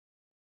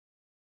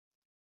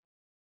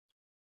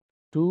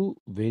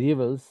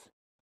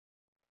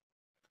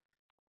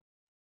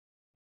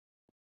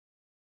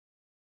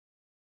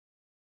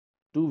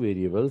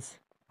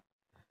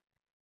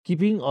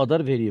keeping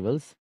other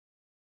variables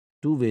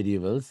two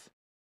variables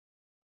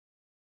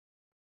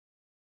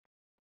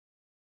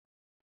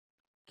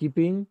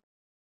keeping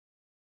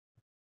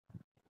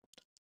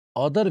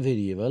other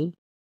variable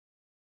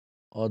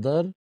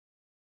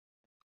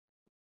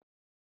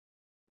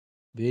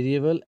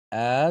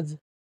as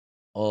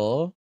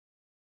a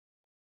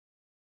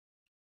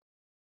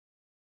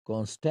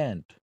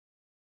constant,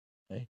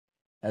 है,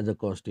 as a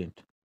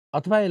constant,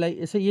 अथवा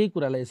यही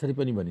कुरालाई यसरी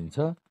पनि भनिन्छ,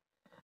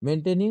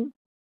 maintaining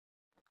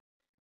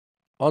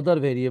other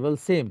variable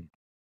same,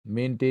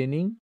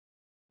 maintaining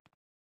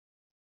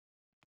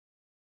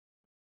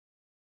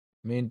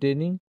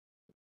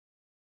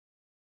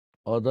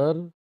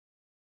other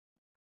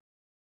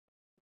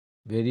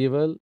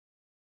variable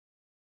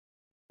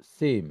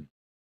same,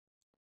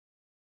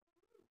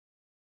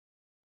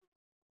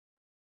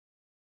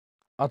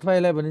 अथवा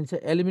यसलाई भनिन्छ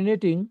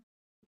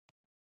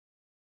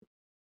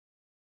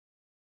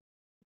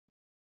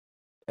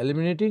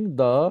eliminating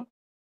the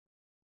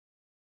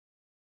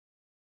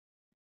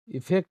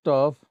effect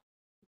of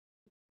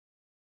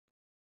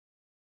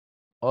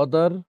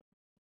other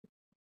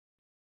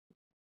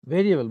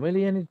variable.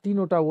 मैले यहाँनिर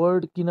 3वटा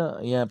वर्ड किन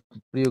यहाँ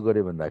प्रयोग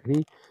गरेँ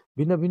भन्दाखेरि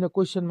भिन्न भिन्न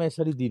क्वेसनमा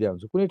यसरी दिइरहेको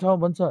हुन्छ। कुनै ठाउँ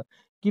भन्छ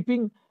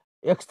keeping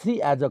x3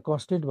 as a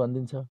constant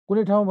भनिदिन्छ,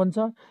 कुनै ठाउँ भन्छ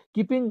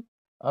keeping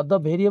the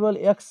variable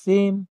x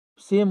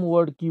same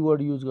word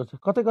keyword use गर्छ,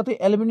 कतै कतै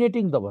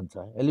एलिमिनेटिङ द भन्छ,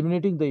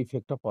 एलिमिनेटिङ the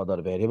effect of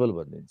other variable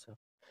भनिदिन्छ।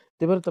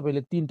 त्यही भएर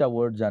तपाईँले 3टा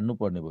वर्ड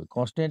जान्नुपर्ने भयो।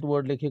 कन्स्टेन्ट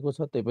वर्ड लेखेको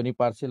छ त्यही पनि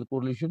partial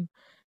correlation,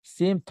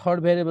 same third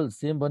variable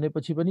same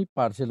भनेपछि पनि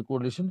पार्शियल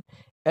कोरिलेसन,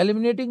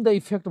 एलिमिनेटिङ द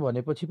इफेक्ट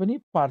भनेपछि पनि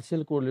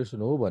पार्शियल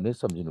कोरिलेसन हो भनेर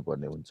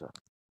सम्झिनुपर्ने हुन्छ।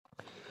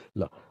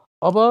 ल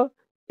अब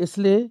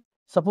यसले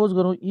सपोज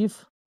गरौँ if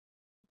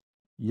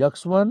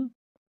x1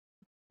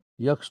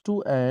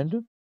 x2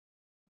 and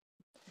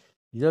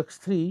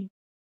x3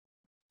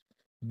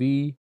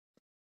 be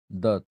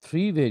the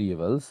three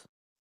variables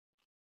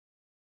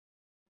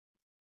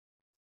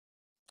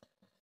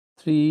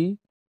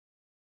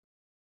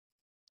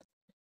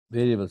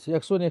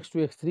x1 x2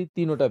 x3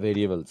 तीनवटा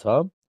भेरिएबल छ।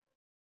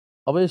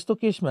 अब यस्तो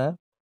केसमा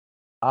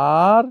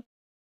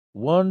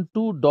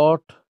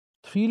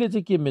r12.3 ले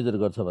चाहिँ के मेजर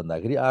गर्छ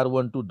भन्दाखेरि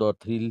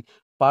r12.3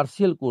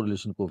 पार्शियल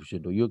कोरिलेसन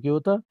कोएफिसिएन्ट हो। यो के हो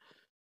त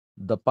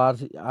द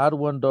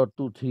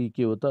r1.23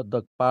 के हो त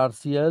द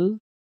पार्शियल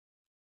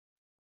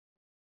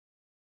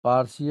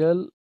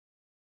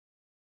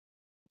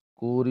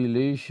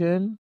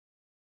कोरिलेसन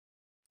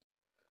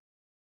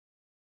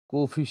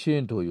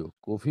कोएफिसिएन्ट हो। यो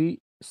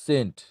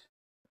coefficient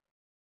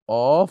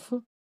of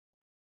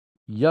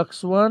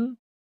x1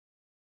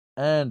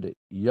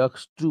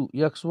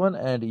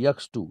 and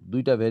x2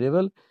 दुईटा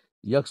variable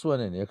x1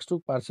 and x2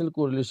 partial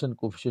correlation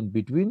coefficient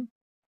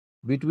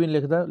between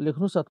लेख्दा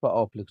लेख्नुस् अथवा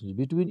of लेख्नुस्,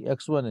 between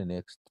x1 and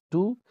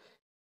x2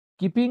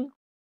 keeping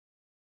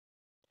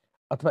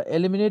अथवा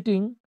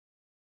एलिमिनेटिङ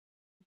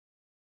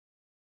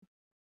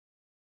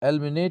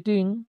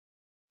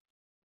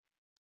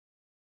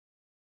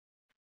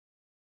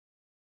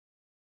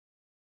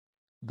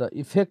the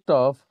effect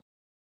of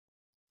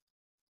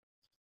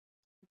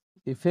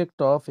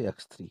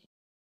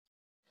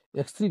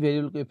x3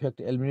 भेरिएबलको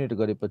effect eliminate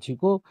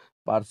गरेपछिको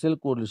partial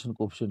correlation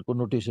कोएफिसिएन्टको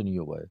notation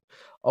यो भयो।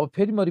 अब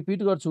फेरि म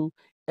रिपिट गर्छु,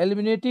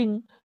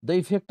 एलिमिनेटिङ द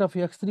इफेक्ट अफ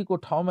x3 को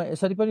ठाउँमा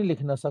यसरी पनि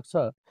लेख्न सक्छ,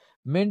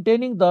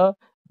 maintaining the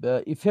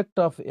effect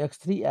of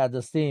x3 as a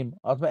same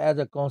अथवा एज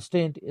अ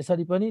कन्स्टेन्ट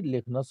यसरी पनि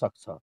लेख्न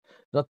सक्छ।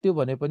 र त्यो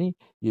भने पनि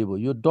यही भयो।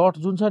 यो डट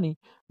जुन छ नि,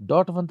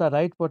 डटभन्दा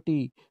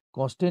राइटपट्टि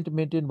कन्स्टेन्ट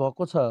मेन्टेन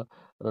भएको छ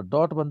र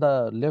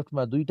डटभन्दा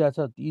लेफ्टमा दुईटा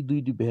छ, यी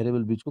दुई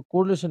भेरिएबल बिचको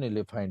कोरिलेसन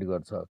यसले फाइन्ड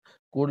गर्छ,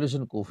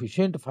 कोरिलेसन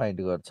कोएफिसिएन्ट फाइन्ड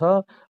गर्छ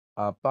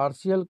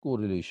पार्शियल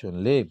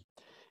कोरिलेसनले।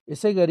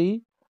 यसै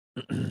गरी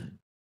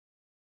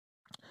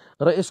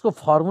र यसको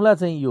फर्मुला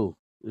चाहिँ यो,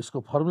 यसको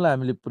फर्मुला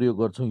हामीले प्रयोग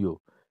गर्छौँ यो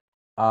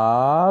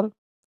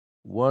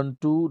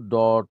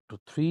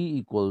r12.3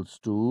 इक्वल्स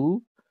टु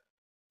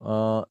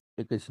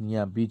एकैछिन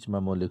यहाँ बिचमा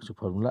म लेख्छु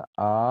फर्मुला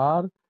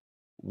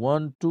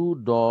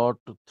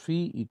r12.3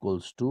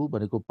 इक्वल्स टु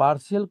भनेको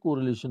partial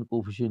correlation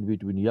coefficient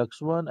between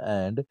x1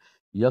 and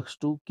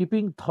x2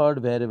 keeping third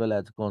variable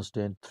as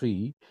constant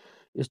 3।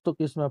 यस्तो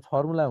केसमा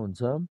फर्मुला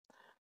हुन्छ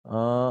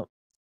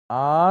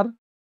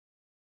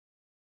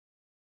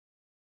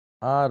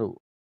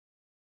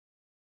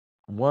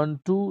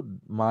r12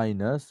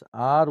 minus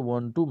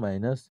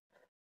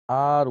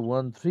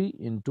r13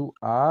 into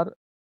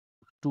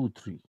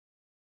r23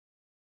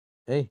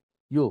 है।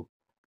 यो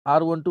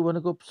r12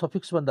 भनेको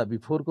सफिक्स भन्दा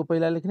बिफोरको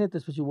पहिला लेख्ने,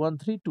 त्यसपछि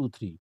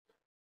 1323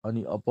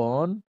 अनि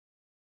upon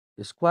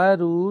square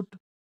root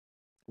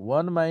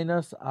 1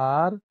 minus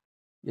r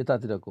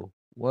यतातिरको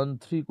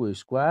 13 को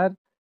स्क्वायर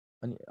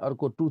अनि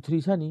अर्को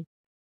 23 छ नि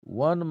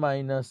 1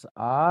 माइनस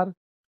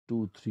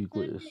r23 को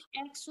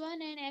x1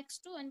 and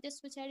x2 अनि त्यस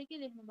पछाडी के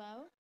लेख्नु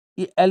भयो?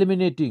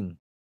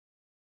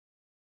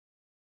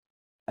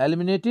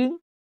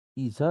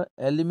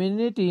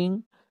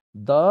 एलिमिनेटिङ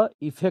the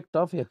effect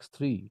of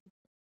x3,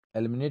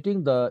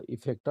 एलिमिनेटिङ the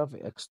effect of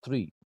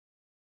x3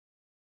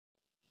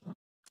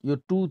 यो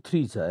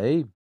 23 छ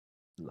है।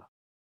 ल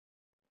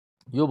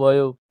यो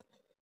भयो।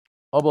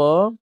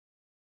 अब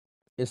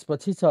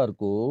यसपछि छ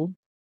अर्को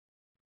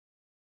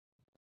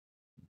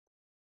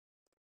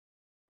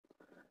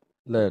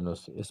ल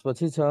हेर्नुहोस्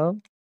यसपछि छ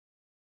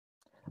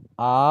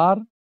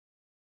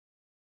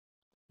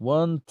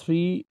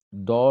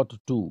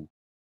R13.2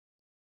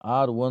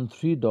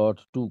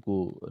 R13.2 को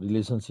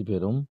रिलेसनसिप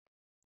हेरौँ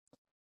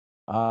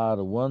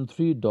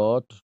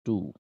R13.2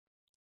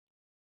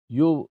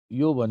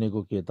 यो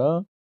भनेको के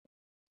त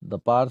the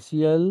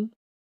partial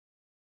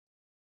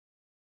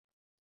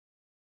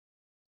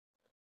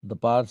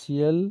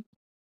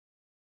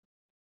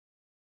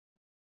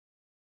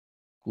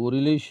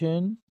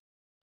correlation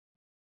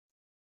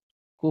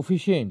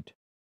coefficient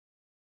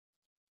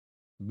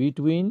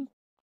between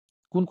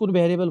कुन कुन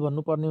भेरिएबल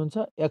भन्नुपर्ने हुन्छ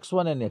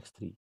x1 and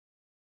x3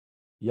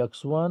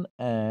 x1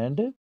 and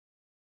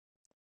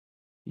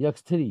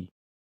x3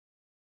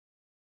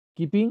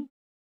 keeping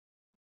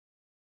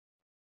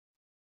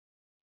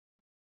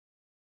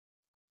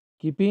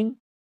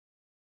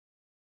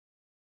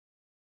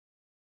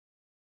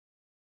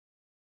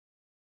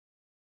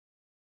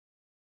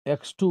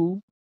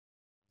x2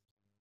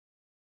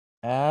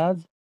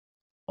 as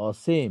a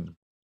same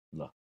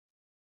ल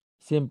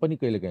सेम पनि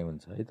कहिलेकाहीँ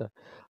हुन्छ है त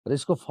र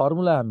यसको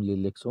फर्मुला हामीले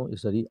लेख्छौँ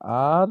यसरी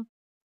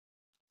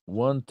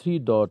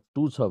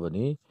R13.2 छ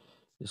भने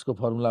यसको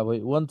फर्मुला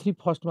भयो 13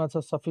 फर्स्टमा छ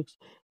सफिक्स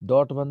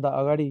डट भन्दा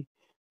अगाडि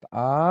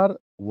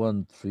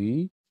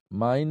R13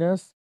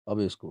 माइनस अब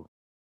यसको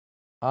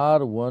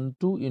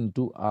R12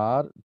 into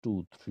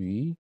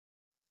R23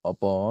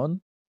 upon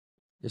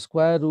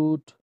square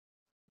root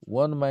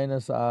 1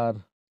 minus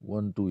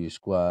R12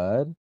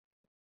 square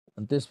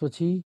अनि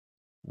त्यसपछि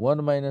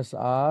 1 माइनस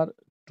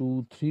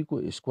R23 को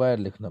स्क्वायर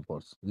लेख्नु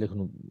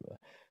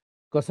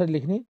कसरी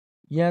लेख्ने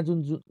यहाँ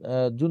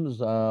जुन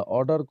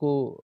अर्डरको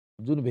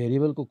जुन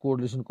भेरिएबलको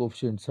कोरिलेसन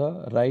कोएफिसिएन्ट छ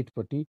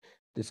राइटपट्टि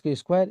त्यसको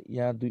स्क्वायर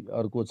यहाँ दुई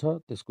अर्को छ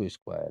त्यसको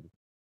स्क्वायर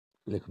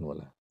लेख्नु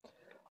होला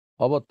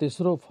अब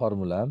तेस्रो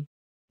फर्मुला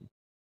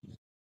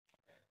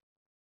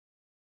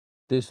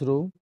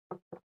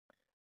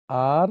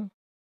R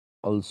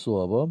अल्सो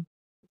अब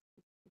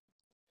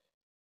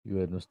यो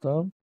हेर्नुस् त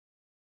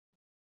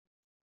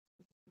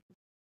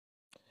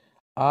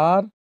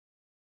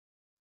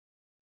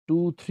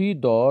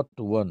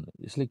R23.1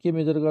 यसले के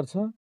मेजर गर्छ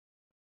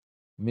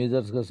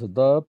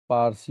the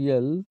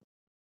partial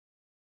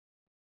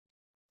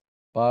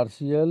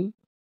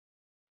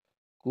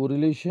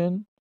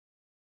correlation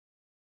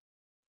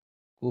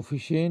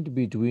coefficient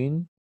between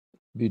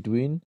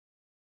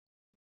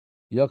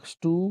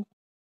x2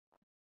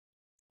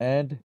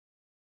 and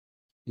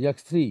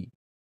x3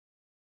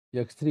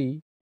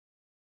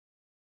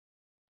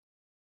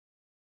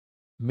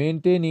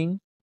 maintaining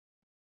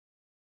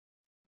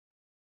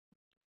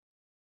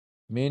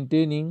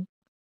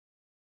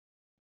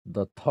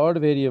the third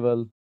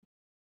variable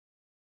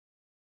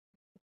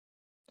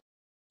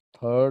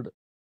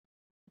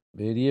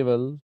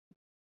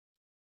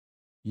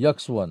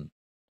x1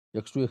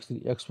 x2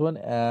 x3 x1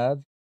 as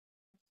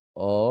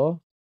a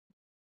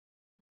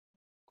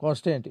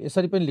constant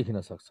यसरी पनि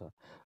लेखिन सक्छ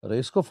र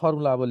यसको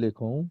फर्मुला अब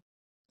लेखौँ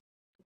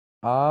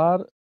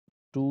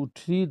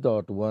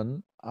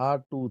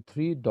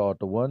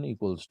R23.1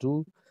 equals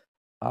to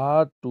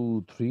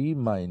R23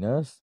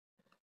 minus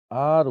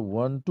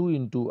R12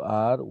 into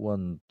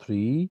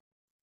R13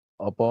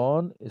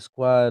 upon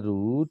square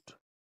root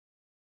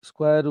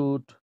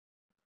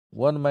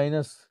 1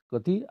 minus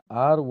कति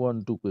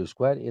R12 को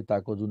स्क्वायर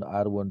यताको जुन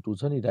R12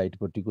 छ नि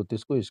राइटपट्टिको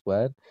त्यसको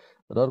स्क्वायर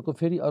र अर्को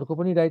फेरि अर्को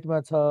पनि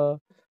राइटमा छ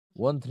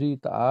 13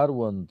 त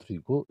R13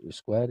 को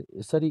स्क्वायर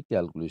यसरी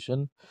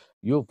क्याल्कुलेसन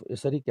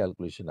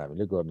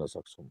हामीले गर्न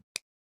सक्छौँ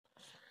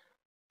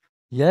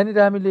यहाँनिर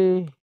हामीले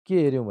के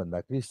हेर्यौँ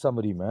भन्दाखेरि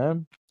समरीमा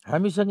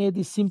हामीसँग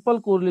यदि सिम्पल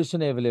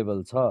कोरिलेसन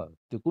एभाइलेबल छ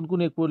त्यो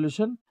कुन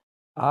कोरिलेसन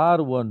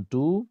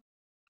R12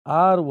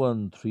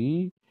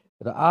 R13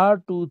 र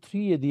R23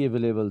 यदि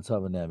एभाइलेबल छ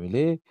भने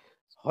हामीले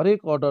हरेक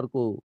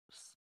अर्डरको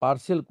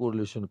पार्शियल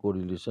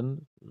कोरिलेसन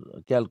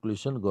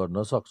क्याल्कुलेसन गर्न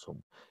सक्छौँ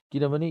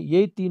किनभने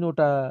यही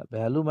तीनवटा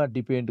भ्यालुमा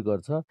डिपेन्ड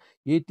गर्छ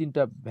यही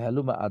तीनटा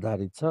भ्यालुमा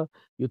आधारित छ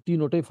यो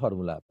तीनवटै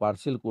फर्मुला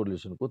पार्शियल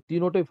कोरिलेसनको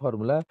तीनवटै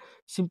फर्मुला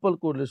सिम्पल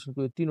कोरिलेसनको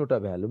यो तीनवटा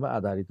भ्यालुमा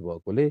आधारित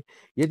भएकोले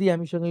यदि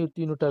हामीसँग यो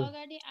तीनवटा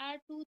अगाडि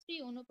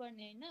R23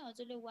 हुनुपर्ने हैन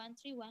हजुरले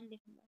 131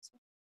 लेख्नु भएको छ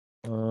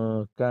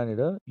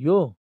कहाँनिर यो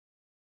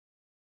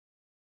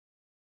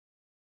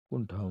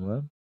कुन ठाउँमा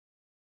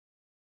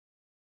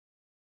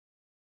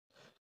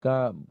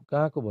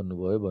कहाँको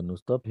भन्नुभयो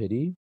भन्नुहोस् त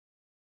फेरि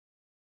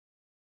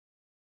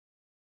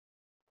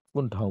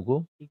कुन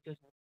ठाउँको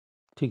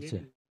ठिक छ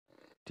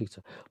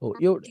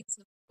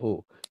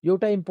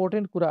एउटा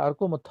इम्पोर्टेन्ट कुरा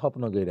अर्को म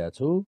थप्न गइरहेको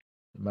छु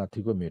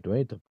माथिको मेटो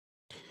है त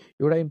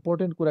एउटा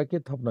इम्पोर्टेन्ट कुरा के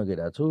थप्न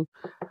गइरहेको छु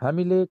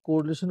हामीले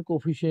कोरिलेसन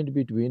कोफिसिएन्ट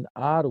बिट्विन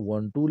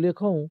R12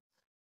 लेखौँ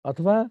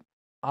अथवा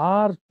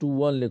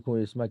R21 लेखौँ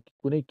यसमा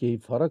कुनै केही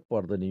फरक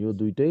पर्दैन यो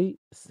दुइटै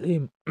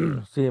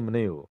सेम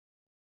नै हो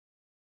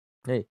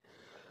है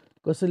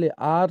कसैले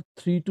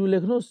R32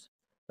 लेख्नुहोस्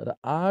र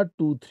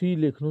R23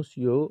 लेख्नुहोस्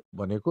यो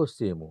भनेको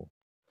सेम हो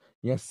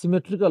यहाँ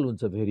सिमेट्रिकल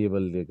हुन्छ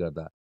भेरिएबलले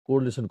गर्दा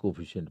कोरिलेसन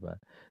कोफिसिएन्टमा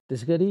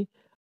त्यसैगरी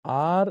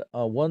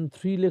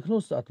R13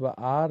 लेख्नुहोस् अथवा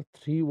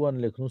R31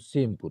 लेख्नुहोस्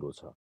सेम कुरो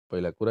छ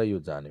पहिला कुरा यो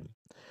जान्यौँ।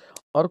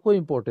 अर्को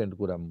इम्पोर्टेन्ट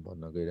कुरा म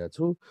भन्न गइरहेको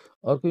छु।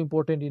 अर्को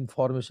इम्पोर्टेन्ट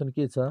इन्फर्मेसन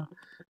के छ,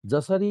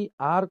 जसरी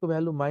आरको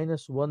भ्यालु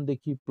 -1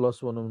 देखि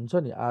 +1 हुन्छ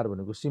नि, आर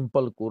भनेको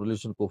सिम्पल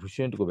कोरिलेसन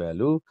कोफिसियन्टको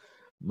भ्यालु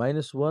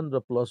 -1 र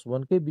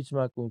 +1 कै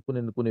बिचमा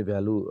कुनै न कुनै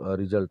भ्यालु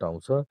रिजल्ट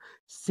आउँछ।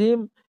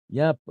 सेम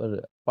यहाँ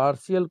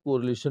पार्सियल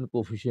कोरिलेसन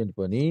कोफिसियन्ट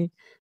पनि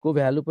को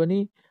भ्यालु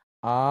पनि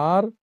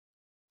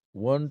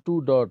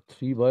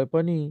R12.3 भए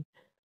पनि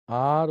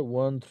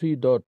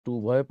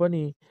R13.2 भए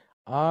पनि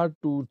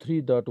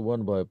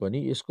R23.1 भए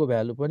पनि यसको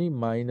भ्यालु पनि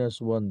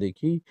 -1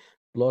 देखि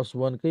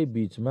 +1 कै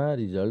बिचमा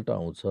रिजल्ट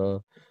आउँछ।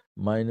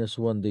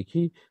 -1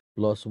 देखि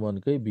 +1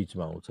 कै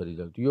बिचमा आउँछ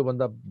रिजल्ट।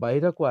 योभन्दा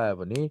बाहिरको आयो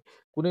भने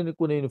कुनै न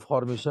कुनै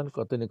इन्फर्मेसन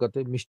कतै न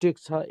कतै मिस्टेक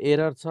छ,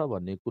 एरर छ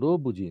भन्ने कुरो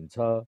बुझिन्छ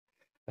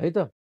है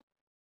त।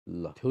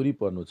 ल थ्योरी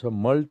पढ्नु छ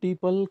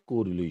मल्टिपल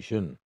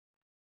कोरिलेसन।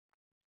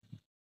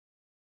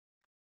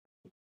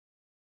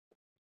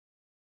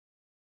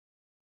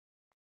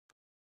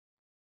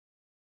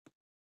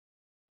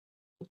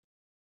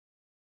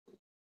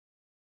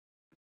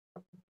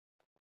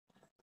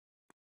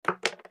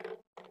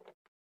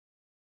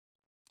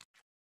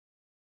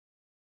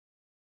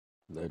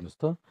 हेर्नुहोस्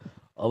त,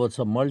 अब छ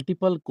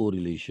मल्टिपल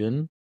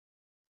कोरिलेसन।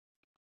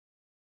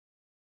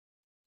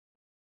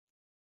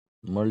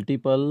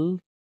 Multiple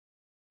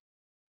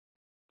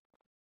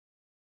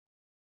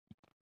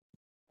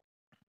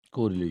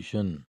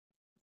correlation.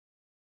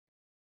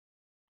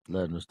 ल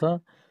हेर्नुहोस् त,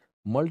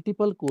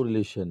 मल्टिपल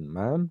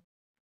कोरिलेसनमा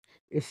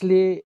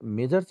यसले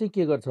मेजर चाहिँ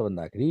के गर्छ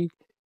भन्दाखेरि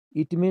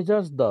it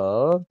measures the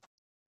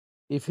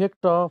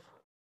effect of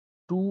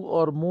to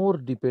or more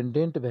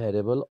dependent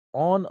variable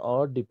on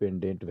a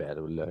dependent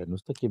variable.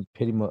 हेर्नुहोस् त, के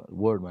फेरि म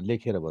वर्डमा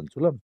लेखेर भन्छु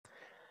ल।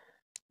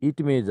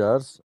 इट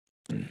मेजर्स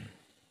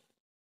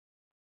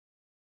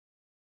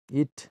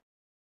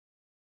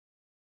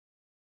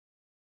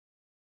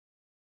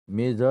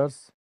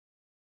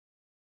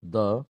द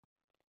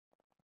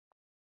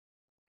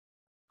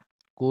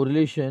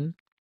correlation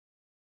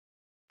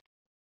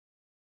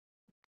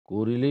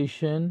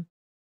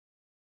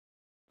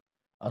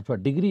अथवा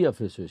degree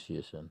of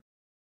association,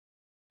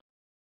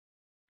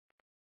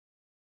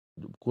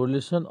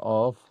 correlation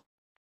of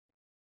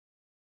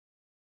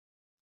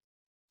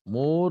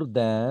more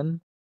than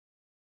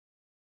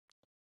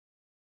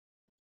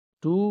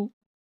two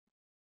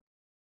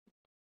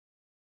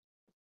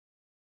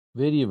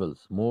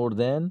variables,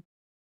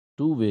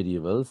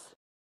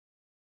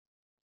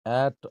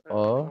 at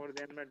a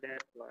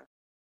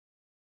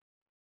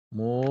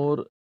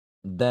more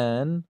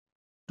than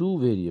two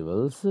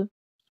variables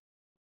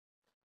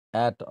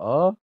at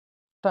a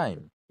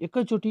time।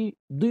 एकैचोटि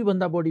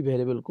दुईभन्दा बढी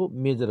भेरिएबलको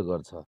मेजर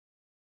गर्छ।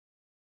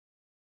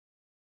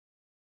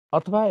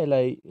 अथवा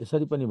यसलाई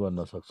यसरी पनि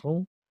भन्न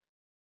सक्छौँ,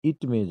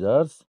 it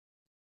measures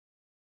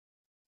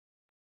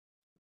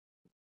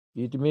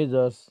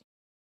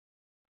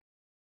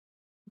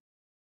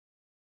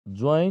the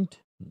joint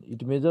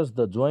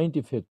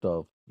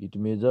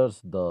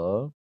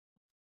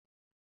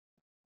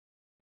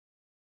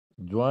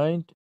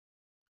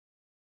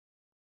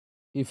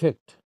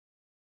effect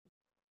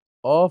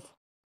of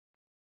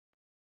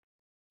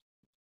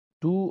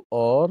two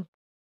or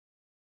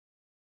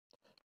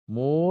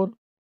more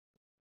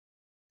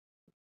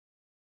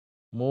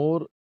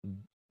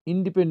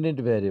independent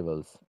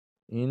variables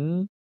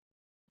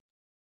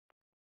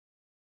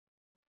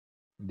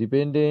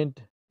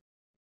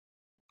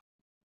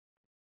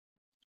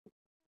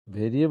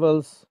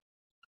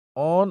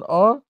on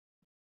a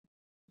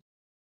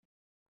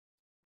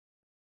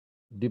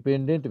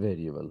dependent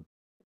variable।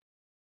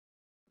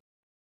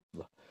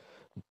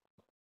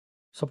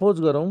 Suppose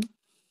गरौँ,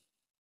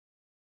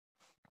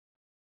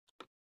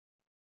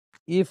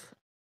 if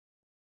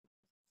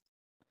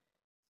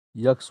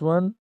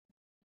x1,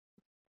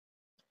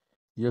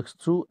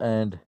 x2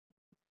 and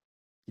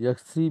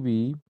x3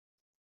 be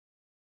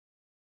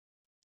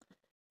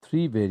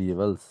three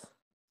variables,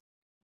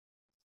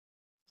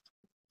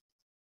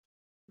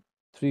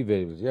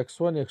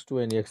 x1,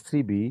 x2 and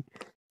x3 be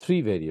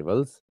three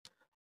variables।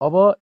 अब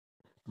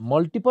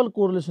multiple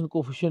correlation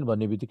coefficient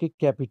भन्ने बित्तिकै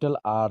capital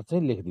R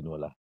चाहिँ लेखिदिनु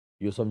होला।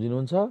 यो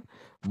सम्झिनुहुन्छ,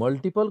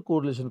 multiple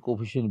correlation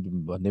coefficient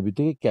भन्ने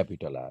बित्तिकै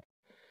क्यापिटल आर।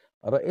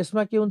 र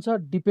यसमा के हुन्छ,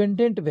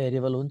 डिपेन्डेन्ट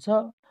भेरिएबल हुन्छ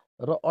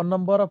र a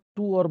number of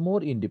to or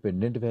more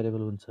independent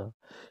variable हुन्छ।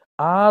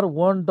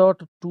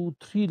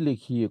 R1.23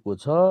 लेखिएको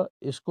छ,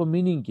 यसको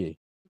मिनिङ के?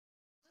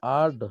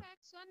 x2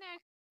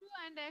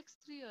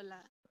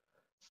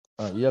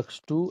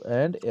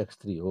 and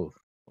x3 हो।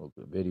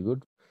 Okay, very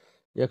good,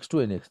 x2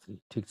 and x3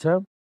 ठिक छ।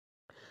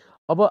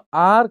 अब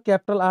आर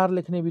क्यापिटल आर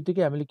लेख्ने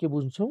बित्तिकै हामीले के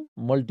बुझ्छौँ,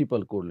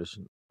 मल्टिपल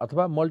कोरिलेसन।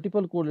 अथवा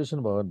मल्टिपल कोरिलेसन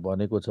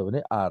भनेको छ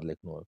भने आर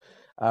लेख्छौँ।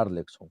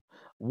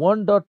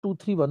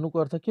 1.23 भन्नुको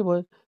अर्थ के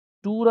भयो,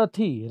 2 र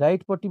 3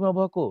 राइटपट्टिमा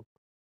भएको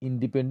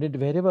इन्डिपेन्डेन्ट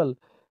भेरिएबल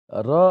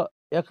र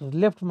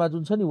लेफ्टमा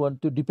जुन छ नि 1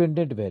 त्यो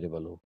डिपेन्डेन्ट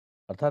भेरिएबल हो।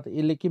 अर्थात्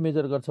यसले के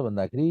मेजर गर्छ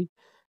भन्दाखेरि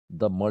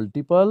द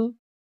मल्टिपल,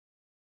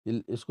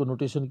 यसको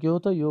नोटेसन के हो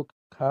त, यो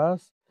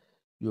खास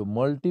यो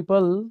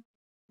मल्टिपल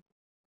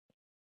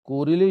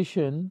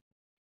कोरिलेसन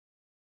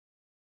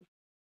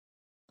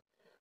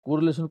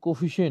कोरिलेसन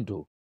कोफिसिएन्ट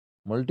हो,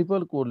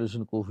 multiple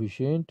correlation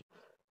coefficient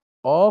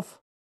of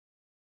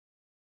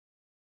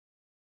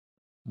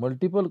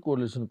multiple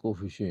correlation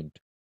coefficient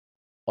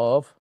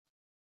of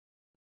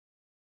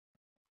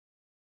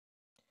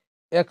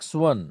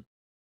x1,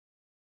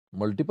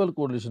 multiple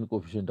correlation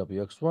coefficient of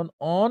x1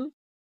 on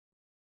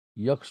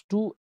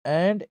x2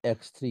 and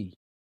x3.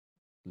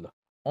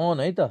 On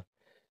है त,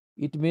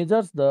 it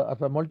measures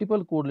the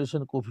multiple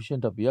correlation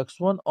coefficient of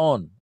x1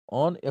 on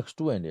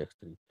x2 and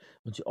x3.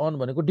 भनेपछि on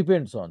भनेको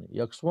depends on,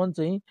 x1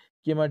 चाहिँ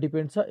केमा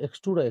depend छ,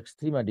 x2 र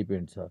x3 मा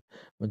depend छ।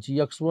 भनेपछि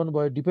x1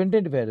 भयो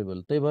डिपेन्डेन्ट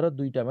भेरिएबल, त्यही भएर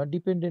दुईटामा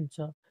डिपेन्डेन्ट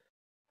छ।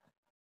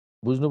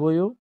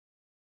 बुझ्नुभयो?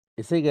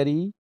 यसै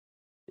गरी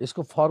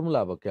यसको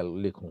फर्मुला अब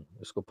लेखौँ,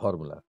 यसको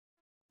फर्मुला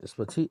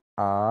त्यसपछि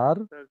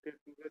आर सर त्यो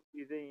टु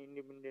चाहिँ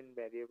इन्डिपेन्डेन्ट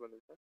भेरिएबल हो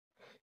सर।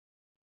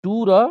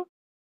 2 र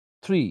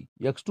 3,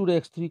 x2 र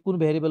x3 कुन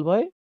भेरिएबल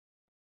भयो?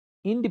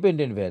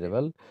 Independent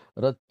variable.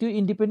 र त्यो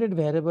इन्डिपेन्डेन्ट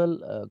भेरिएबल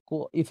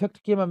को इफेक्ट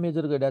केमा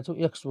मेजर गरिरहेको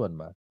छौँ? x1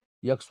 मा।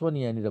 x1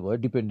 यहाँनिर भयो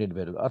डिपेन्डेन्ट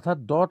भेरिएबल, अर्थात्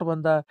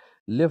डटभन्दा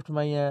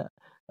लेफ्टमा यहाँ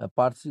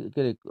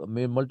के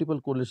अरे मल्टिपल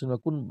कोरिलेसनमा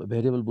कुन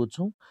भेरिएबल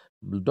बुझ्छौँ?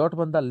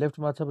 डटभन्दा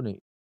लेफ्टमा छ भने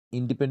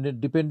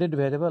डिपेन्डेन्ट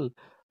भेरिएबल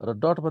र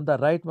डटभन्दा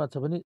राइटमा छ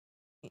भने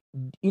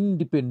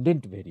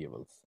इन्डिपेन्डेन्ट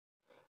भेरिएबल्स।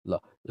 ल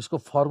यसको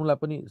फर्मुला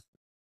पनि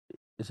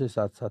यसै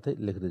साथसाथै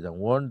लेख्दै जाउँ।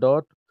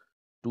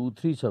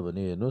 1.23 छ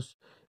भने हेर्नुहोस्,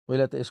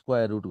 पहिला त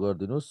स्क्वायर रुट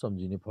गरिदिनुहोस्,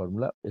 सम्झिने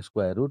फर्मुला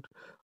स्क्वायर रुट,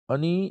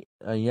 अनि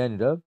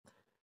यहाँनिर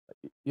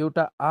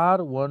एउटा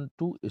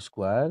r12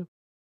 square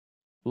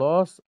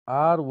plus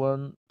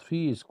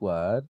r13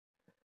 square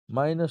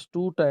minus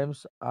 2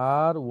 times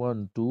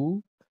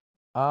r12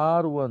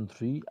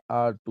 r13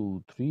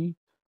 r23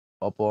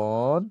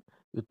 upon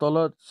यो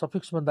तल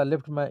सफिक्सभन्दा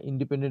लेफ्टमा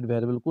इन्डिपेन्डेन्ट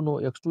भेरिएबल कुन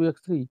हो? x2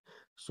 x3।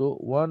 So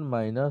 1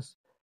 minus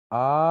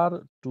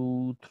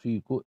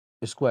r23 को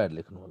स्क्वायर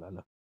लेख्नु होला।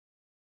 ल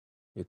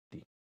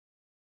यति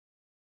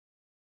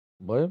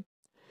भयो।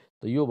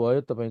 त यो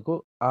भयो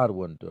तपाईँको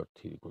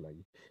r1.3 को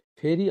लागि।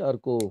 फेरि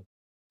अर्को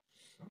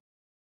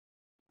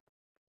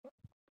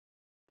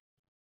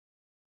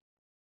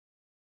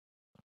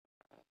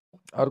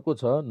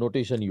छ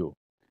नोटेसन यो।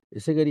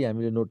 यसै गरी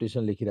हामीले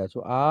नोटेसन लेखिरहेको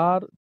छौँ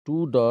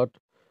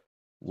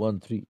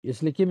r2.13।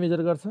 यसले के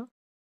मेजर गर्छ?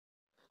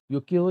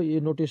 यो के हो? यो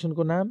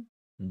नोटेसनको नाम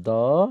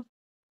द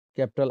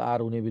क्यापिटल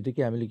आर हुने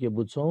बित्तिकै हामीले के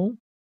बुझ्छौँ?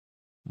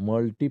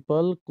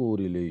 Multiple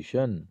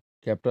correlation.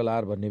 क्यापिटल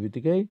आर भन्ने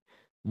बित्तिकै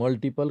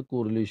मल्टिपल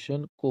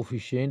कोरिलेसन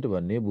कोफिसिएन्ट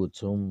भन्ने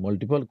बुझ्छौँ।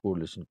 Multiple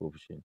correlation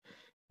coefficient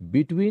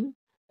between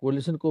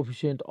correlation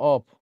coefficient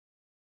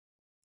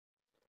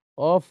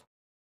of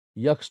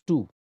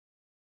x2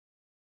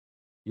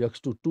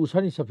 2 छ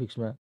नि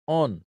सफिक्समा,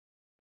 अन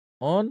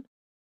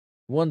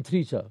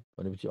 13 छ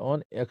भनेपछि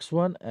अन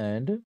x1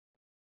 एन्ड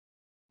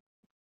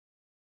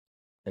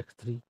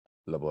x3।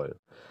 ल भयो।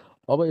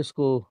 अब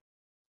यसको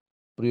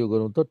प्रयोग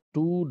गरौँ त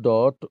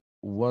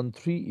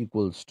 2.13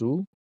 इक्वल्स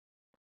टु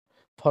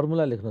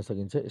फर्मुला लेख्न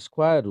सकिन्छ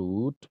स्क्वायर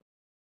रुट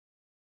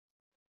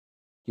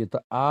के त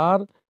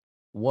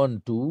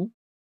r12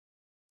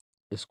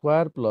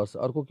 स्क्वायर प्लस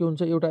अर्को के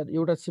हुन्छ?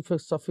 एउटा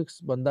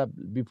सफिक्स भन्दा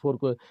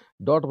बिफोरको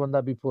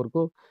डटभन्दा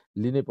बिफोरको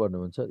लिनै पर्ने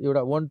हुन्छ।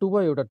 एउटा 12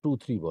 भयो, एउटा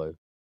 23 भयो,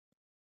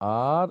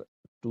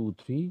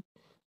 r23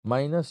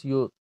 माइनस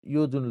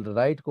यो जुन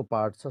राइटको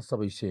पार्ट छ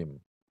सबै सेम,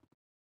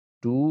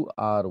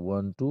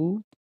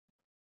 2r12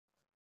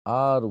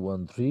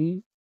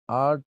 r13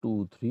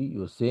 r23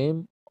 यो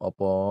सेम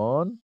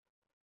अपन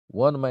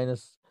 1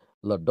 माइनस,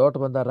 ल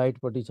डटभन्दा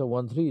राइटपट्टि छ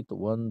 13 त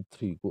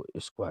 13 को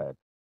स्क्वायर।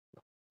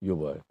 यो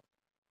भयो।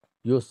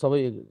 यो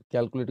सबै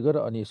क्यालकुलेट गर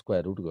अनि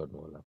स्क्वायर रुट गर्नु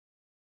होला।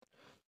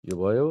 यो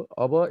भयो।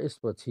 अब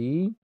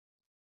यसपछि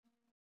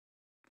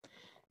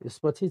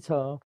छ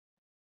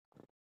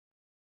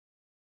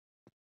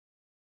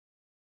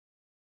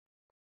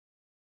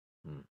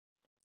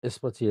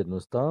यसपछि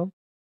हेर्नुहोस् त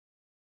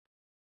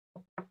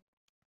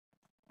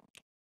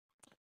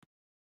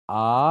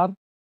r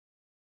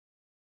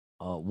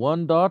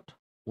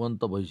 1.1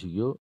 त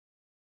भइसक्यो,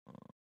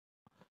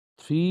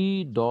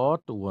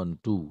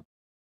 3.12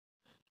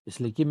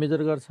 यसले के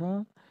मेजर गर्छ?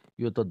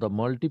 यो त the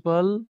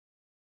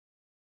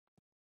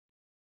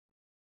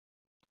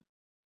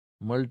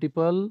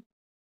multiple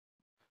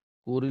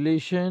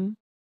correlation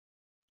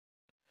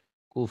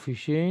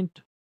coefficient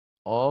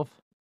of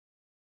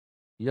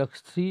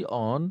x3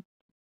 on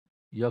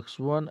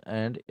x1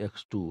 and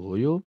x2 हो।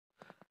 यो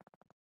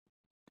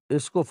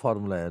यसको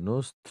फर्मुला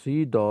हेर्नुहोस्,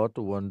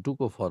 3.12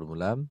 को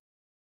formula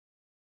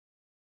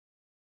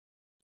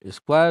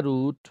square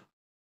root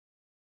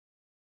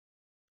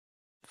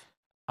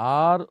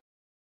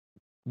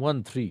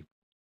r13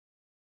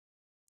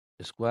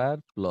 square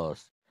plus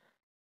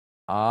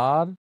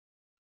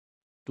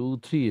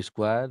r23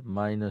 square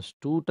minus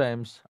 2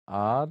 times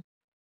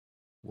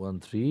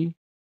r13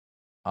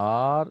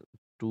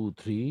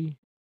 r23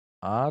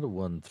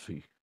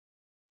 r13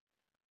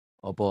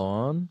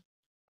 upon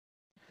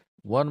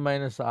 1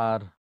 minus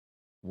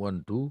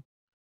r12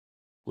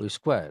 को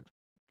स्क्वायर।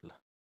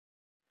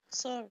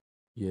 सर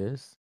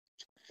यस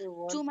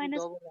 2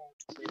 minus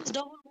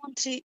double 1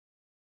 3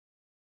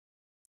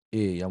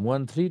 ए यहाँ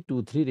 1 3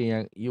 2 3 र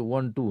यहाँ यो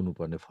 1 2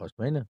 हुनुपर्ने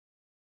फर्स्टमा हैन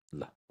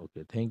ल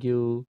ओके थ्याङ्क यू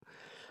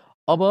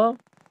अब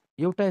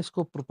एउटा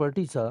यसको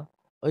प्रोपर्टी छ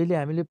अहिले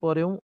हामीले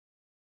पढ्यौं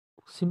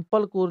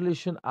सिम्पल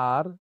कोरिलेसन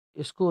आर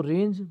यसको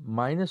रेन्ज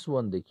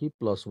 -1 देखि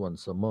 +1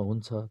 सम्म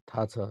हुन्छ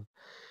थाहा छ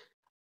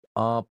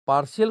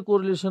पार्शियल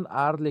कोरिलेसन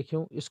आर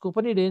लेख्यौं यसको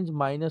पनि रेन्ज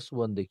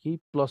 -1 देखि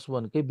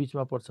 +1 कै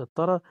बिचमा पर्छ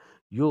तर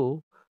यो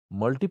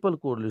मल्टिपल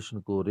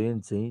कोरिलेसनको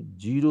रेन्ज चाहिँ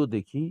 0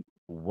 देखि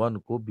 1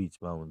 को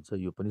बिचमा हुन्छ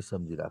यो पनि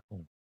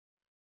सम्झिराखौं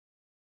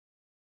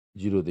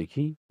 0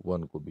 देखि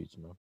 1 को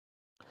बिचमा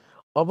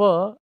अब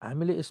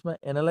हामीले यसमा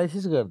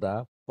एनालाइसिस गर्दा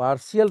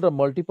पार्शियल र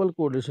मल्टिपल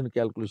कोरिलेसन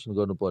क्याल्कुलेसन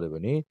गर्नु पर्यो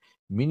भने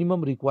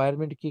मिनिमम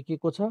रिक्वायरमेन्ट के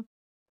को छ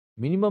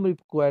मिनिमम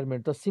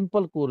रिक्वायरमेन्ट त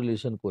सिम्पल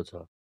कोरिलेसनको छ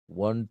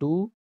 1 2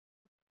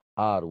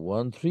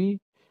 R13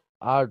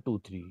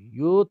 R23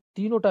 यो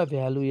तीनवटा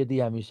भ्यालु यदि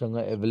हामीसँग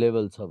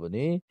एभाइलेबल छ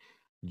भने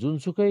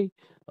जुनसुकै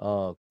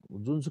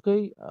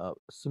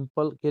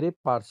सिम्पल के अरे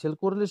पार्शियल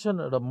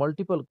कोरिलेसन र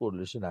मल्टिपल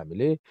कोरिलेसन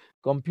हामीले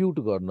कम्प्युट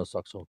गर्न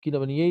सक्छौँ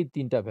किनभने यही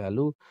तीनटा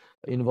भ्यालु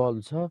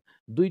इन्भल्भ छ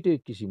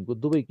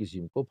दुवै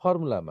किसिमको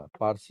फर्मुलामा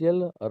पार्शियल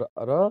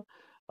र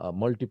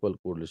मल्टिपल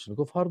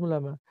कोरिलेसनको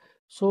फर्मुलामा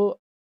सो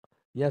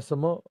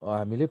यहाँसम्म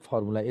हामीले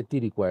फर्मुला यति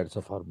रिक्वायर्ड छ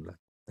फर्मुला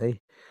है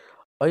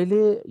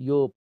अहिले यो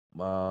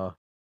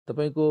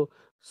तपाईको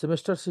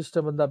सेमेस्टर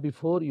सिस्टमभन्दा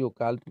बिफोर यो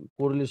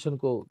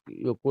कोरिलेसनको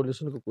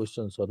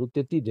क्वेसन्सहरू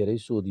त्यति धेरै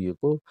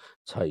सोधिएको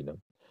छैन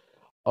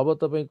अब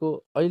तपाईको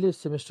अहिले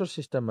सेमेस्टर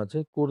सिस्टममा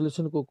चाहिँ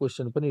कोरिलेसनको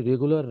क्वेसन पनि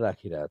रेगुलर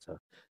राखिरहेछ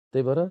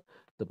त्यही भएर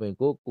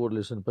तपाईको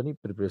कोरिलेसन पनि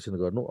प्रिपरेसन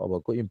गर्नु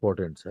अबको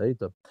इम्पोर्टेन्ट छ है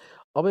त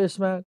अब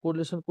यसमा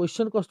कोरिलेसन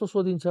क्वेसन कस्तो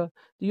सोधिन्छ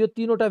यो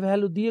तीनवटा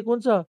भ्यालु दिएको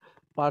हुन्छ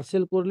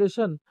पार्शियल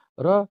कोरिलेसन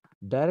र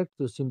डाइरेक्ट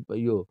त्यो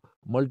यो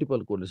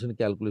मल्टिपल कोरिलेसन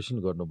क्याल्कुलेसन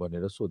गर्नु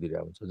भनेर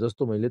सोधिरहेको हुन्छ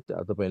जस्तो मैले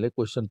तपाईलाई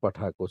क्वेसन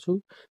पठाएको छु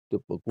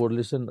त्यो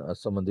कोरिलेसन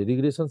सम्बन्धी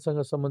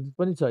रिग्रेसनसँग सम्बन्धित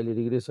पनि छ अहिले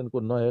रिग्रेसनको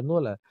नहेर्नु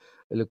होला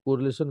यसले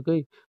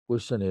कोरिलेसनकै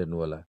क्वेसन हेर्नु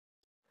होला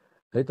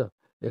है त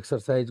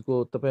एक्सरसाइजको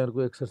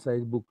तपाईहरुको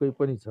एक्सरसाइज बुककै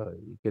पनि छ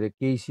के अरे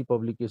केसी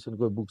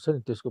पब्लिकेसनको बुक छ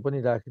नि त्यसको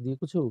पनि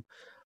राखिदिएको छु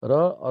र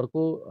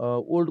अर्को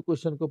ओल्ड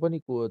क्वेसनको पनि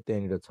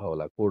त्यहाँनिर छ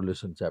होला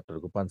कोरिलेसन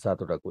च्याप्टरको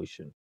 5-7 वटा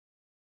क्वेसन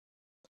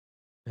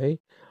है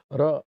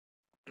र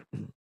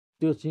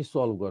त्यो चाहिँ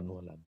सल्भ गर्नु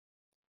होला